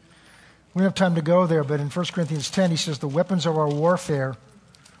 We don't have time to go there, but in 1 Corinthians 10, he says, the weapons of our warfare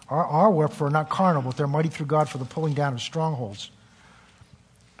are not carnal, but they're mighty through God for the pulling down of strongholds.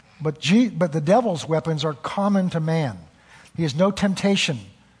 But the devil's weapons are common to man. He has no temptation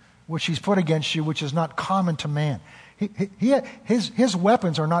which he's put against you, which is not common to man. His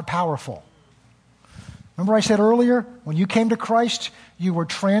weapons are not powerful. Remember I said earlier, when you came to Christ, you were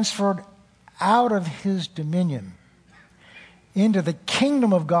transferred out of his dominion into the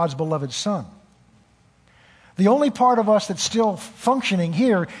kingdom of God's beloved Son. The only part of us that's still functioning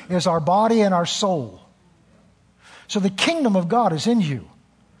here is our body and our soul. So the kingdom of God is in you.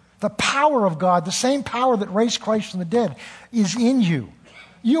 The power of God, the same power that raised Christ from the dead, is in you.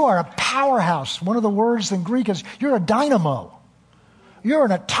 You are a powerhouse. One of the words in Greek is you're a dynamo. You're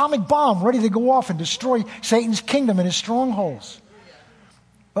an atomic bomb ready to go off and destroy Satan's kingdom and his strongholds.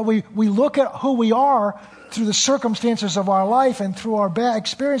 But we look at who we are through the circumstances of our life and through our bad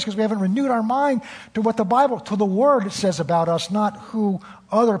experience because we haven't renewed our mind to what the Bible, to the Word says about us, not who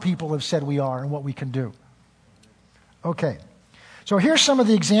other people have said we are and what we can do. Okay. So here's some of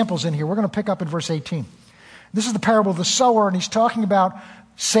the examples in here. We're going to pick up in verse 18. This is the parable of the sower, and he's talking about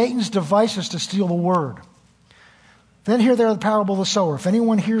Satan's devices to steal the word. Then here there the parable of the sower. If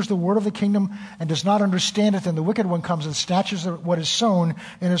anyone hears the word of the kingdom and does not understand it, then the wicked one comes and snatches what is sown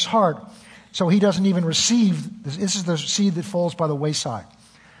in his heart. So he doesn't even receive. This is the seed that falls by the wayside.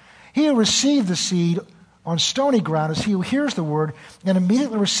 He who received the seed on stony ground is he who hears the word and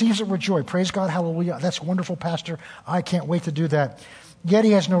immediately receives it with joy. Praise God, hallelujah. That's wonderful, Pastor. I can't wait to do that. Yet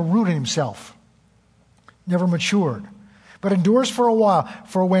he has no root in himself, never matured, but endures for a while.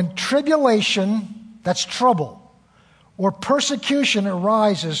 For when tribulation, that's trouble, or persecution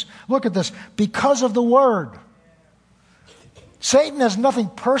arises, look at this, because of the word. Satan has nothing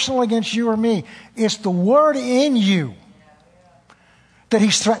personal against you or me. It's the word in you that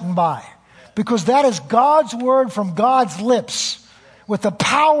he's threatened by. Because that is God's word from God's lips. With the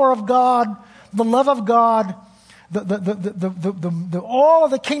power of God, the love of God, all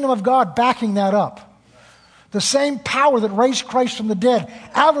of the kingdom of God backing that up. The same power that raised Christ from the dead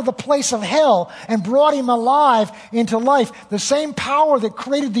out of the place of hell and brought him alive into life. The same power that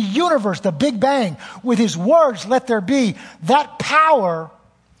created the universe, the Big Bang, with his words, let there be. That power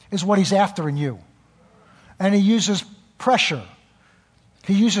is what he's after in you. And he uses pressure.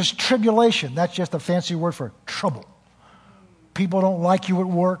 He uses tribulation. That's just a fancy word for trouble. People don't like you at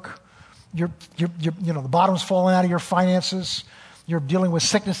work. You're the bottom's falling out of your finances. You're dealing with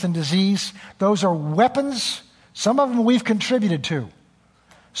sickness and disease. Those are weapons. Some of them we've contributed to.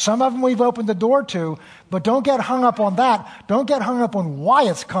 Some of them we've opened the door to. But don't get hung up on that. Don't get hung up on why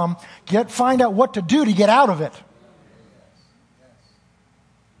it's come. Find out what to do to get out of it.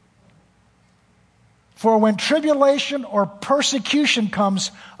 For when tribulation or persecution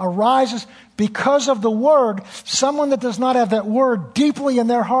arises because of the word, someone that does not have that word deeply in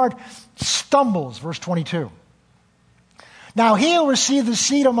their heart stumbles. Verse 22. Now he who received the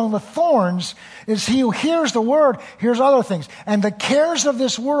seed among the thorns is he who hears the word, hears other things. And the cares of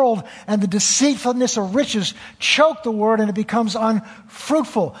this world and the deceitfulness of riches choke the word and it becomes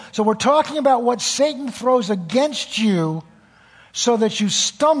unfruitful. So we're talking about what Satan throws against you so that you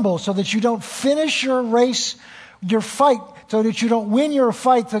stumble, so that you don't finish your race, your fight, so that you don't win your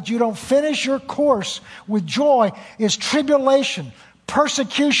fight, that you don't finish your course with joy, is tribulation,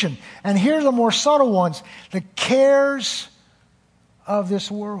 persecution. And here are the more subtle ones, the cares of this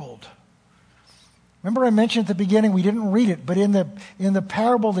world. Remember I mentioned at the beginning, we didn't read it, but in the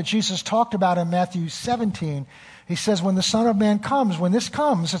parable that Jesus talked about in Matthew 17, he says, when the Son of Man comes, when this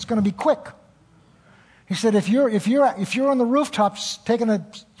comes, it's going to be quick. He said, if you're on the rooftops getting your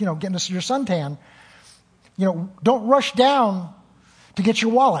suntan, don't rush down to get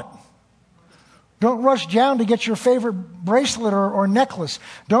your wallet. Don't rush down to get your favorite bracelet or necklace.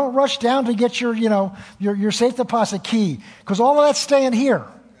 Don't rush down to get your safe deposit key, because all of that's staying here.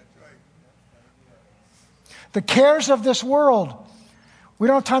 The cares of this world. We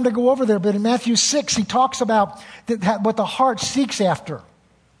don't have time to go over there, but in Matthew 6, he talks about what the heart seeks after.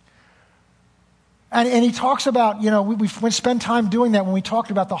 And he talks about, we spent time doing that when we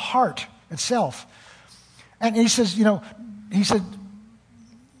talked about the heart itself. And he says,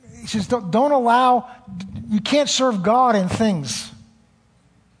 he says, don't allow, you can't serve God in things.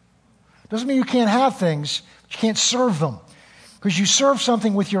 Doesn't mean you can't have things, but you can't serve them. Because you serve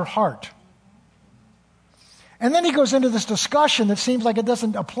something with your heart. And then he goes into this discussion that seems like it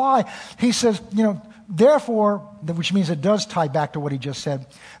doesn't apply. He says, therefore, which means it does tie back to what he just said.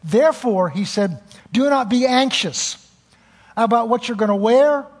 Therefore, he said, do not be anxious about what you're going to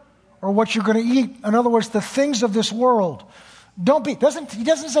wear or what you're going to eat. In other words, the things of this world. He doesn't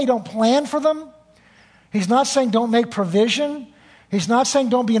say don't plan for them. He's not saying don't make provision. He's not saying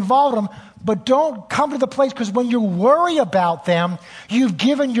don't be involved in them, but don't come to the place, because when you worry about them, you've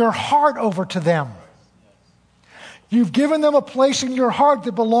given your heart over to them. You've given them a place in your heart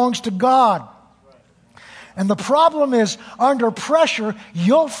that belongs to God. And the problem is, under pressure,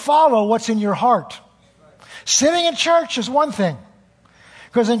 you'll follow what's in your heart. Sitting in church is one thing,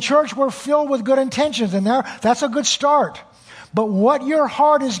 because in church we're filled with good intentions, and that's a good start. But what your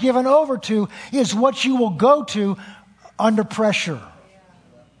heart is given over to is what you will go to under pressure.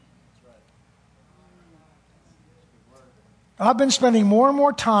 I've been spending more and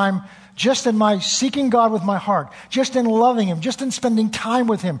more time just in my seeking God with my heart, just in loving Him, just in spending time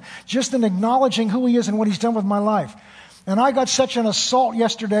with Him, just in acknowledging who He is and what He's done with my life. And I got such an assault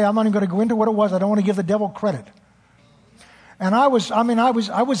yesterday, I'm not even going to go into what it was. I don't want to give the devil credit. And I was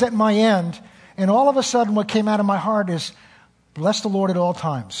at my end, and all of a sudden what came out of my heart is, bless the Lord at all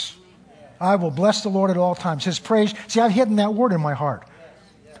times. I will bless the Lord at all times. His praise. See, I've hidden that word in my heart.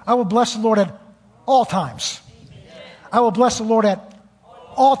 I will bless the Lord at all times. I will bless the Lord at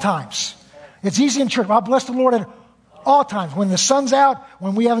all times. It's easy in church. I'll bless the Lord at all times. When the sun's out,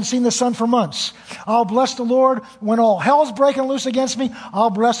 when we haven't seen the sun for months. I'll bless the Lord when all hell's breaking loose against me. I'll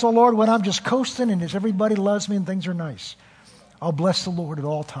bless the Lord when I'm just coasting and everybody loves me and things are nice. I'll bless the Lord at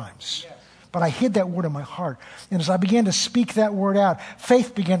all times. But I hid that word in my heart. And as I began to speak that word out,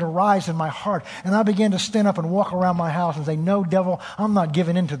 faith began to rise in my heart. And I began to stand up and walk around my house and say, no, devil, I'm not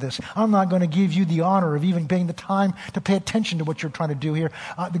giving into this. I'm not going to give you the honor of even paying the time to pay attention to what you're trying to do here.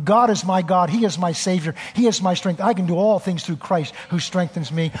 God is my God. He is my Savior. He is my strength. I can do all things through Christ who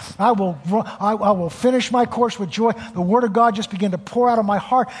strengthens me. I will finish my course with joy. The word of God just began to pour out of my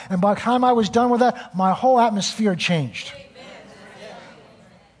heart. And by the time I was done with that, my whole atmosphere changed.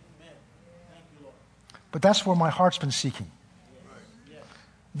 But that's where my heart's been seeking.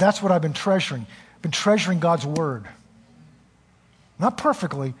 That's what I've been treasuring. I've been treasuring God's word. Not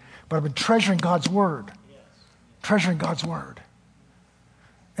perfectly, but I've been treasuring God's word. Treasuring God's word.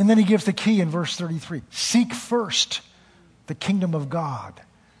 And then he gives the key in verse 33. Seek first the kingdom of God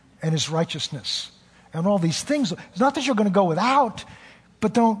and His righteousness. And all these things. It's not that you're going to go without,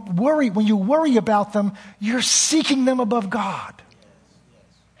 but don't worry. When you worry about them, you're seeking them above God.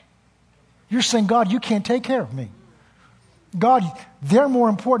 You're saying, God, you can't take care of me. God, they're more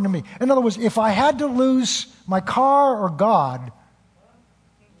important to me. In other words, if I had to lose my car or God,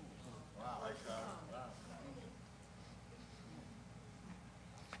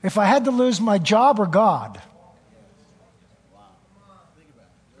 if I had to lose my job or God,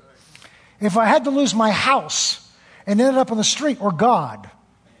 if I had to lose my house and ended up on the street or God,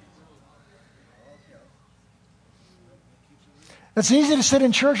 it's easy to sit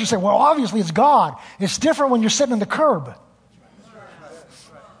in church and say, well, obviously it's God. It's different when you're sitting on the curb.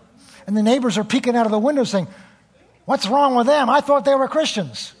 And the neighbors are peeking out of the window saying, what's wrong with them? I thought they were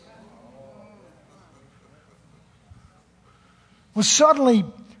Christians. Well, suddenly,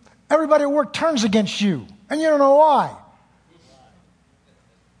 everybody at work turns against you, and you don't know why.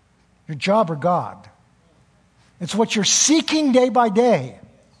 Your job or God. It's what you're seeking day by day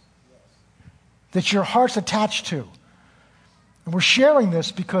that your heart's attached to. And we're sharing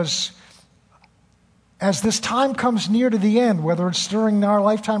this because as this time comes near to the end, whether it's during our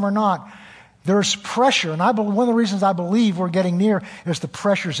lifetime or not, there's pressure. And one of the reasons I believe we're getting near is the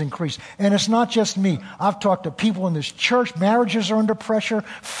pressure's increased. And it's not just me. I've talked to people in this church. Marriages are under pressure.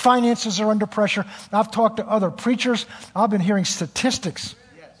 Finances are under pressure. I've talked to other preachers. I've been hearing statistics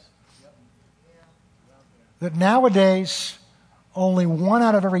that nowadays only 1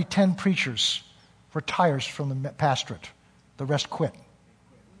 out of every 10 preachers retires from the pastorate. The rest quit.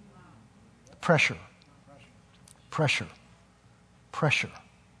 Pressure. Pressure. Pressure.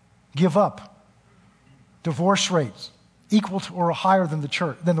 Give up. Divorce rates equal to or higher than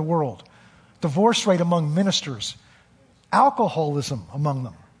the world. Divorce rate among ministers. Alcoholism among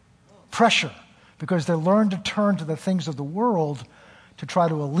them. Pressure. Because they learn to turn to the things of the world to try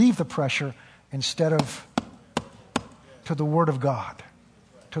to alleviate the pressure instead of to the Word of God.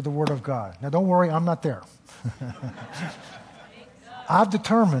 To the Word of God. Now don't worry, I'm not there. I've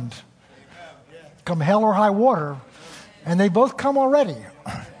determined, come hell or high water, and they both come already.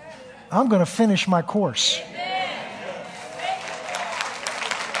 I'm going to finish my course.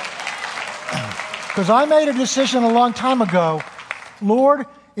 Because I made a decision a long time ago, Lord,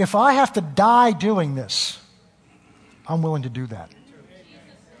 if I have to die doing this, I'm willing to do that.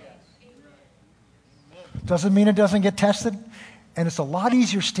 Doesn't mean it doesn't get tested. And it's a lot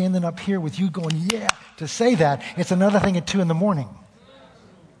easier standing up here with you going, yeah, to say that. It's another thing at 2 a.m.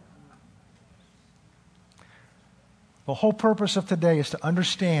 The whole purpose of today is to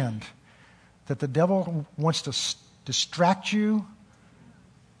understand that the devil wants to distract you,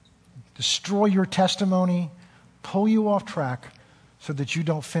 destroy your testimony, pull you off track so that you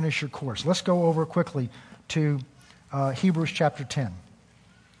don't finish your course. Let's go over quickly to Hebrews chapter 10.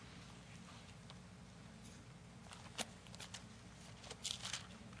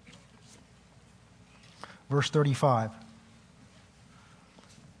 Verse 35.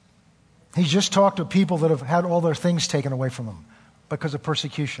 He's just talked to people that have had all their things taken away from them because of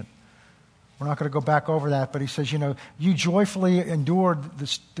persecution. We're not going to go back over that, but he says, you joyfully endured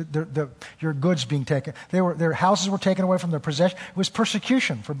your goods being taken. Their houses were taken away from their possession. It was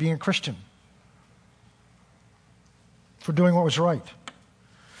persecution for being a Christian, for doing what was right.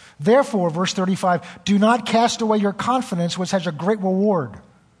 Therefore, verse 35, do not cast away your confidence, which has a great reward.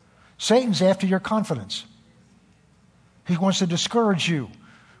 Satan's after your confidence. He wants to discourage you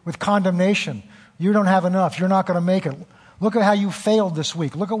with condemnation. You don't have enough. You're not going to make it. Look at how you failed this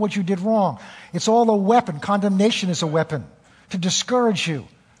week. Look at what you did wrong. It's all a weapon. Condemnation is a weapon to discourage you.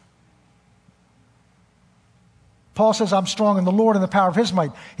 Paul says, I'm strong in the Lord and the power of his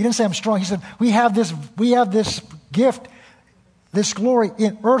might. He didn't say I'm strong. He said, we have this gift, this glory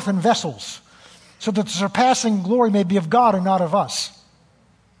in earthen vessels, so that the surpassing glory may be of God and not of us.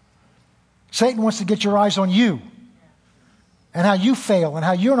 Satan wants to get your eyes on you and how you fail and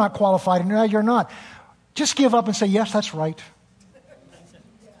how you're not qualified and how you're not. Just give up and say, yes, that's right.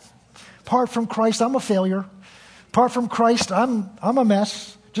 Apart from Christ, I'm a failure. Apart from Christ, I'm a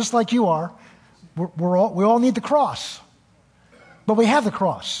mess, just like you are. We all need the cross. But we have the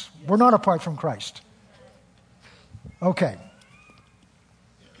cross. We're not apart from Christ. Okay.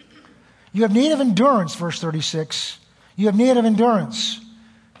 You have need of endurance, verse 36. You have need of endurance.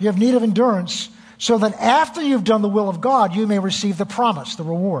 You have need of endurance so that after you've done the will of God, you may receive the promise, the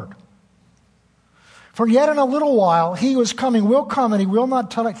reward. For yet in a little while, he who is coming will come, and he will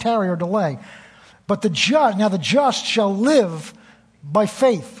not tarry or delay. But the just shall live by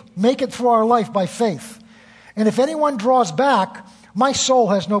faith. Make it through our life by faith. And if anyone draws back, my soul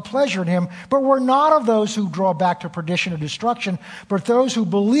has no pleasure in him. But we're not of those who draw back to perdition or destruction, but those who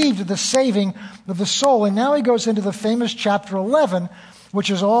believe to the saving of the soul. And now he goes into the famous chapter 11, which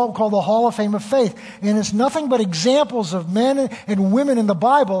is all called the Hall of Fame of Faith. And it's nothing but examples of men and women in the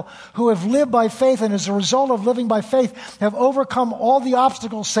Bible who have lived by faith, and as a result of living by faith, have overcome all the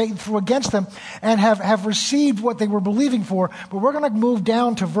obstacles Satan threw against them and have received what they were believing for. But we're going to move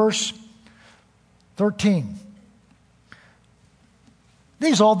down to verse 13.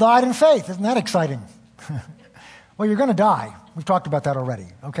 These all died in faith. Isn't that exciting? Well, you're going to die. We've talked about that already,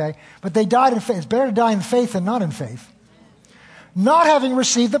 okay? But they died in faith. It's better to die in faith than not in faith. Not having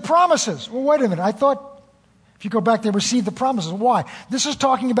received the promises. Well, wait a minute. I thought if you go back, they received the promises. Why? This is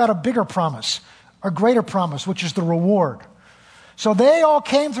talking about a bigger promise, a greater promise, which is the reward. So they all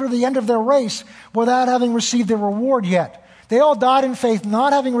came through the end of their race without having received their reward yet. They all died in faith,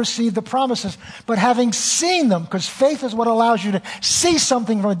 not having received the promises, but having seen them, because faith is what allows you to see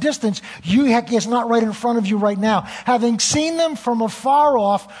something from a distance. It's not right in front of you right now. Having seen them from afar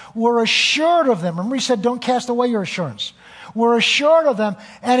off, were assured of them. Remember he said, don't cast away your assurance. Were assured of them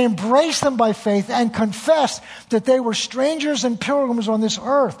and embraced them by faith and confessed that they were strangers and pilgrims on this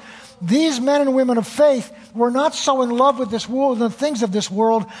earth. These men and women of faith were not so in love with this world and the things of this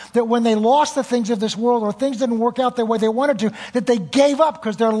world that when they lost the things of this world or things didn't work out the way they wanted to, that they gave up,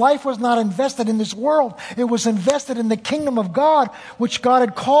 because their life was not invested in this world. It was invested in the kingdom of God, which God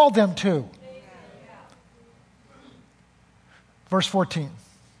had called them to. Verse 14.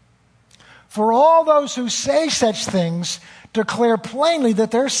 For all those who say such things declare plainly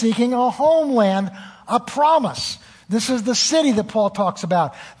that they're seeking a homeland, a promise. This is the city that Paul talks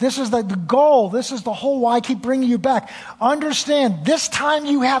about. This is the goal. This is the whole why I keep bringing you back. Understand, this time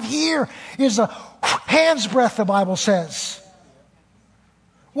you have here is a hand's breadth, the Bible says.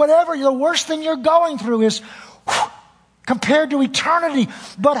 Whatever, the worst thing you're going through is compared to eternity.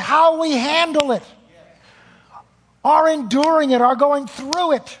 But how we handle it, our enduring it, our going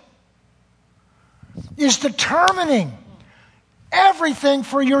through it, is determining everything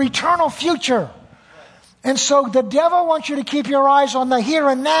for your eternal future. And so the devil wants you to keep your eyes on the here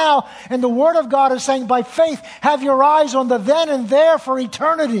and now, and the Word of God is saying by faith, have your eyes on the then and there for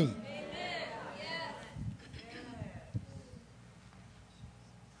eternity.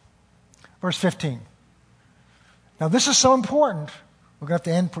 Verse 15. Now this is so important. We're going to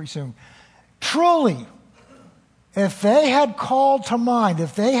have to end pretty soon. Truly, if they had called to mind,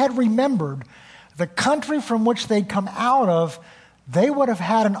 if they had remembered the country from which they'd come out of, they would have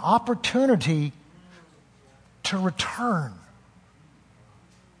had an opportunity to return.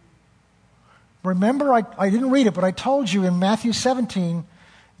 Remember, I didn't read it, but I told you in Matthew 17,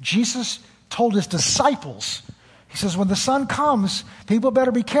 Jesus told his disciples, he says, when the sun comes, people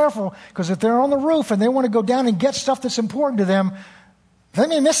better be careful, because if they're on the roof and they want to go down and get stuff that's important to them, they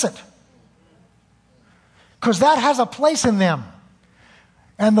may miss it. Because that has a place in them.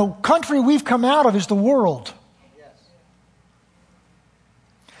 And the country we've come out of is the world.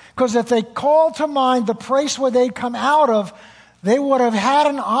 Because if they called to mind the place where they'd come out of, they would have had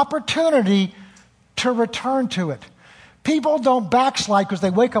an opportunity to return to it. People don't backslide because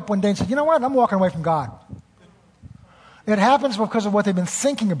they wake up one day and say, you know what, I'm walking away from God. It happens because of what they've been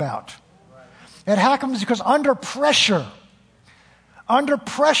thinking about. It happens because under pressure,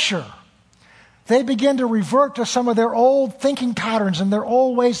 they begin to revert to some of their old thinking patterns and their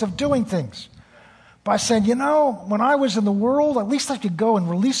old ways of doing things. By saying, you know, when I was in the world, at least I could go and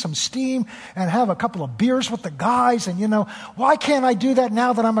release some steam and have a couple of beers with the guys. And, you know, why can't I do that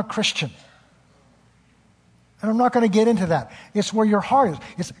now that I'm a Christian? And I'm not going to get into that. It's where your heart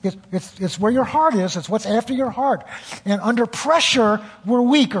is. It's where your heart is. It's what's after your heart. And under pressure, we're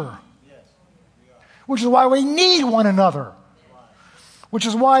weaker. Which is why we need one another. Which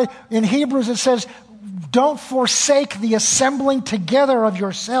is why in Hebrews it says, don't forsake the assembling together of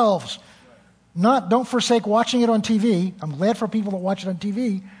yourselves. Don't forsake watching it on TV. I'm glad for people that watch it on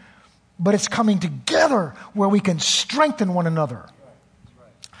TV. But it's coming together where we can strengthen one another.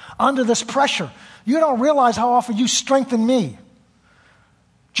 Under this pressure. You don't realize how often you strengthen me.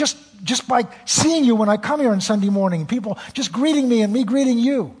 Just by seeing you when I come here on Sunday morning. People just greeting me and me greeting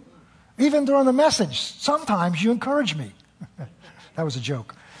you. Even during the message. Sometimes you encourage me. That was a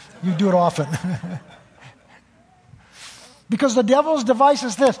joke. You do it often. Because the devil's device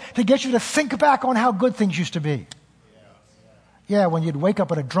is this, to get you to think back on how good things used to be. Yeah, when you'd wake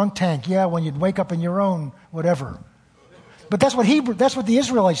up in a drunk tank. Yeah, when you'd wake up in your own whatever. But that's what the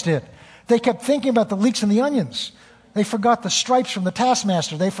Israelites did. They kept thinking about the leeks and the onions. They forgot the stripes from the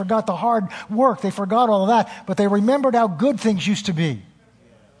taskmaster. They forgot the hard work. They forgot all of that. But they remembered how good things used to be.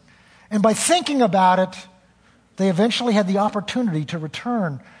 And by thinking about it, they eventually had the opportunity to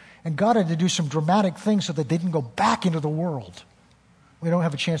return. And God had to do some dramatic things so that they didn't go back into the world. We don't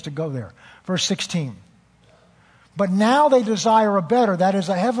have a chance to go there. Verse 16. But now they desire a better, that is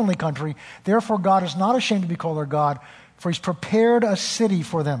a heavenly country. Therefore God is not ashamed to be called their God, for he's prepared a city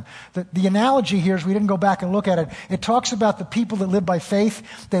for them. The analogy here is, we didn't go back and look at it. It talks about the people that lived by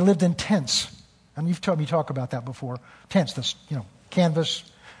faith. They lived in tents. And you've heard me talk about that before. Tents, this, canvas.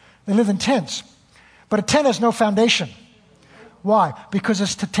 They lived in tents. But a tent has no foundation. Why? Because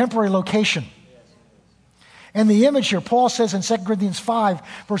it's a temporary location. And the image here, Paul says in 2 Corinthians 5,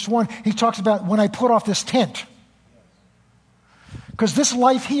 verse 1, he talks about when I put off this tent. Because this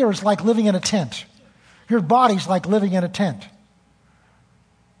life here is like living in a tent. Your body's like living in a tent.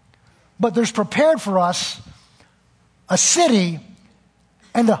 But there's prepared for us a city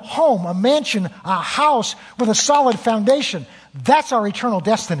and a home, a mansion, a house with a solid foundation. That's our eternal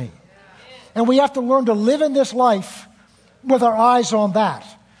destiny. And we have to learn to live in this life with our eyes on that.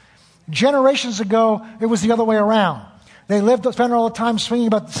 Generations ago, it was the other way around. They spent all the time singing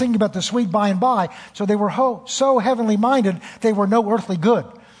about the sweet by and by. So they were so heavenly minded, they were no earthly good.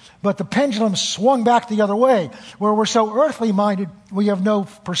 But the pendulum swung back the other way, where we're so earthly minded, we have no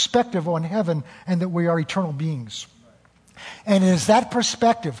perspective on heaven and that we are eternal beings. And it is that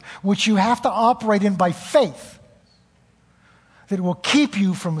perspective which you have to operate in by faith that will keep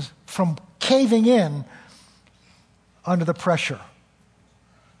you from caving in under the pressure.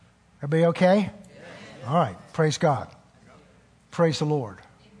 Everybody okay? All right. Praise God. Praise the Lord.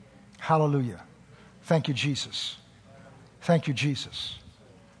 Hallelujah. Thank you, Jesus. Thank you, Jesus.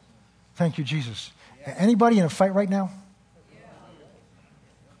 Thank you, Jesus. Anybody in a fight right now?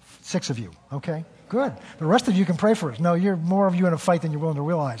 6 of you. Okay. Good. The rest of you can pray for us. No, you're more of you in a fight than you're willing to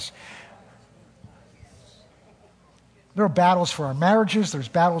realize. There are battles for our marriages. There's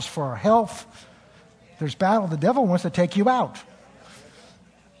battles for our health. There's battle. The devil wants to take you out.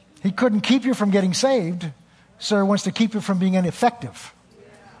 He couldn't keep you from getting saved, so he wants to keep you from being ineffective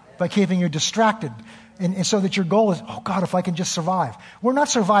by keeping you distracted. And so that your goal is, oh God, if I can just survive. We're not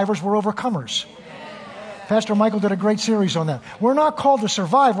survivors, we're overcomers. Pastor Michael did a great series on that. We're not called to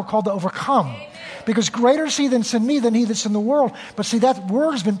survive, we're called to overcome. Because greater is he that's in me than he that's in the world. But see, that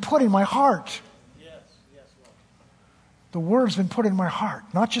word has been put in my heart. The word's been put in my heart,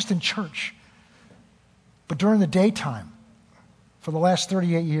 not just in church, but during the daytime for the last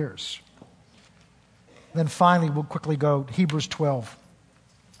 38 years. Then finally, we'll quickly go to Hebrews 12.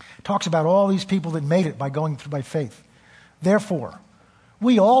 It talks about all these people that made it by going through by faith. Therefore,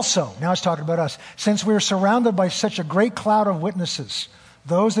 we also, now it's talking about us, since we are surrounded by such a great cloud of witnesses,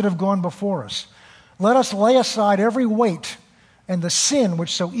 those that have gone before us, let us lay aside every weight and the sin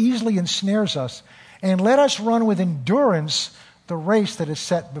which so easily ensnares us, and let us run with endurance the race that is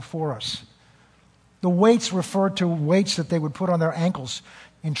set before us. The weights referred to weights that they would put on their ankles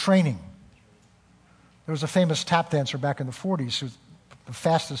in training. There was a famous tap dancer back in the 40s who was the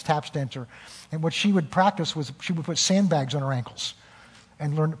fastest tap dancer, and what she would practice was she would put sandbags on her ankles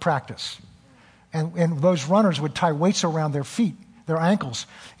and learn to practice. And those runners would tie weights around their feet, their ankles,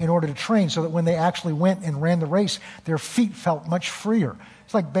 in order to train so that when they actually went and ran the race, their feet felt much freer.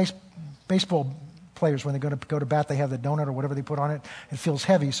 It's like baseball players, when they go to bat, they have the donut or whatever they put on it. It feels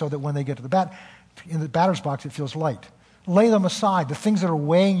heavy so that when they get to the bat, in the batter's box, it feels light. Lay them aside, the things that are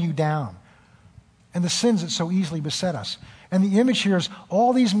weighing you down, and the sins that so easily beset us. And the image here is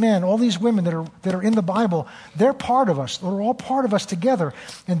all these men, all these women that are in the Bible, they're part of us. They're all part of us together,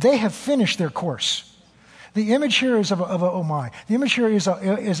 and they have finished their course. The image here is of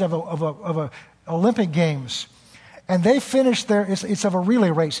a Olympic Games, and they finished it's of a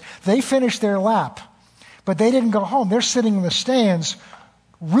relay race. They finished their lap, but they didn't go home. They're sitting in the stands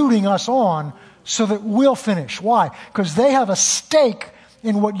rooting us on so that we'll finish. Why? Because they have a stake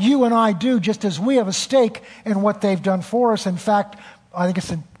in what you and I do, just as we have a stake in what they've done for us. In fact, I think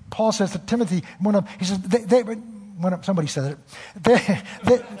it's Paul says to Timothy, he says, somebody said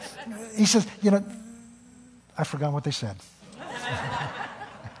it. He says, I forgot what they said.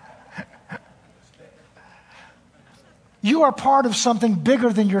 You are part of something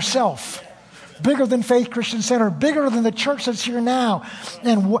bigger than yourself. Bigger than Faith Christian Center, bigger than the church that's here now.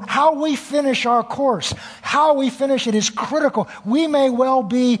 And how we finish our course, how we finish it is critical. We may well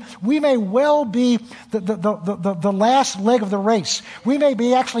be the last leg of the race. We may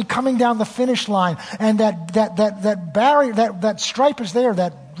be actually coming down the finish line, and that barrier, that stripe is there,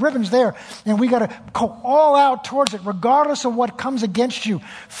 that ribbon's there, and we got to go all out towards it, regardless of what comes against you.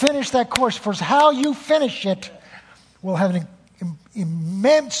 Finish that course. For how you finish it will have an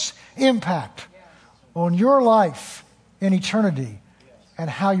immense impact on your life in eternity and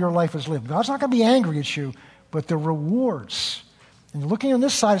how your life is lived. God's not going to be angry at you, but the rewards. And looking on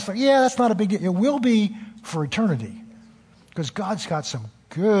this side, it's like, yeah, that's not a big deal. It will be for eternity because God's got some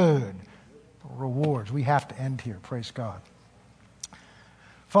good rewards. We have to end here. Praise God.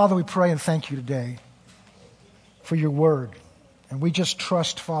 Father, we pray and thank you today for your word. And we just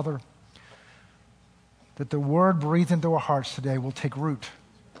trust, Father, that the word breathed into our hearts today will take root.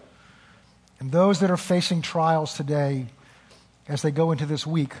 And those that are facing trials today as they go into this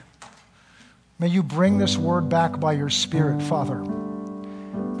week, may you bring this word back by your Spirit, Father.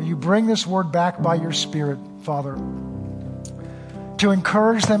 May you bring this word back by your Spirit, Father, to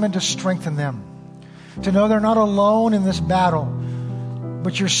encourage them and to strengthen them, to know they're not alone in this battle,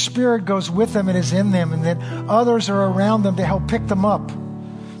 but your Spirit goes with them and is in them, and that others are around them to help pick them up.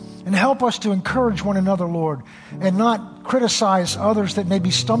 And help us to encourage one another, Lord, and not criticize others that may be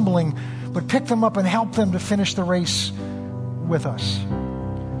stumbling, but pick them up and help them to finish the race with us.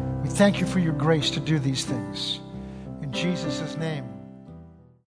 We thank you for your grace to do these things. In Jesus' name.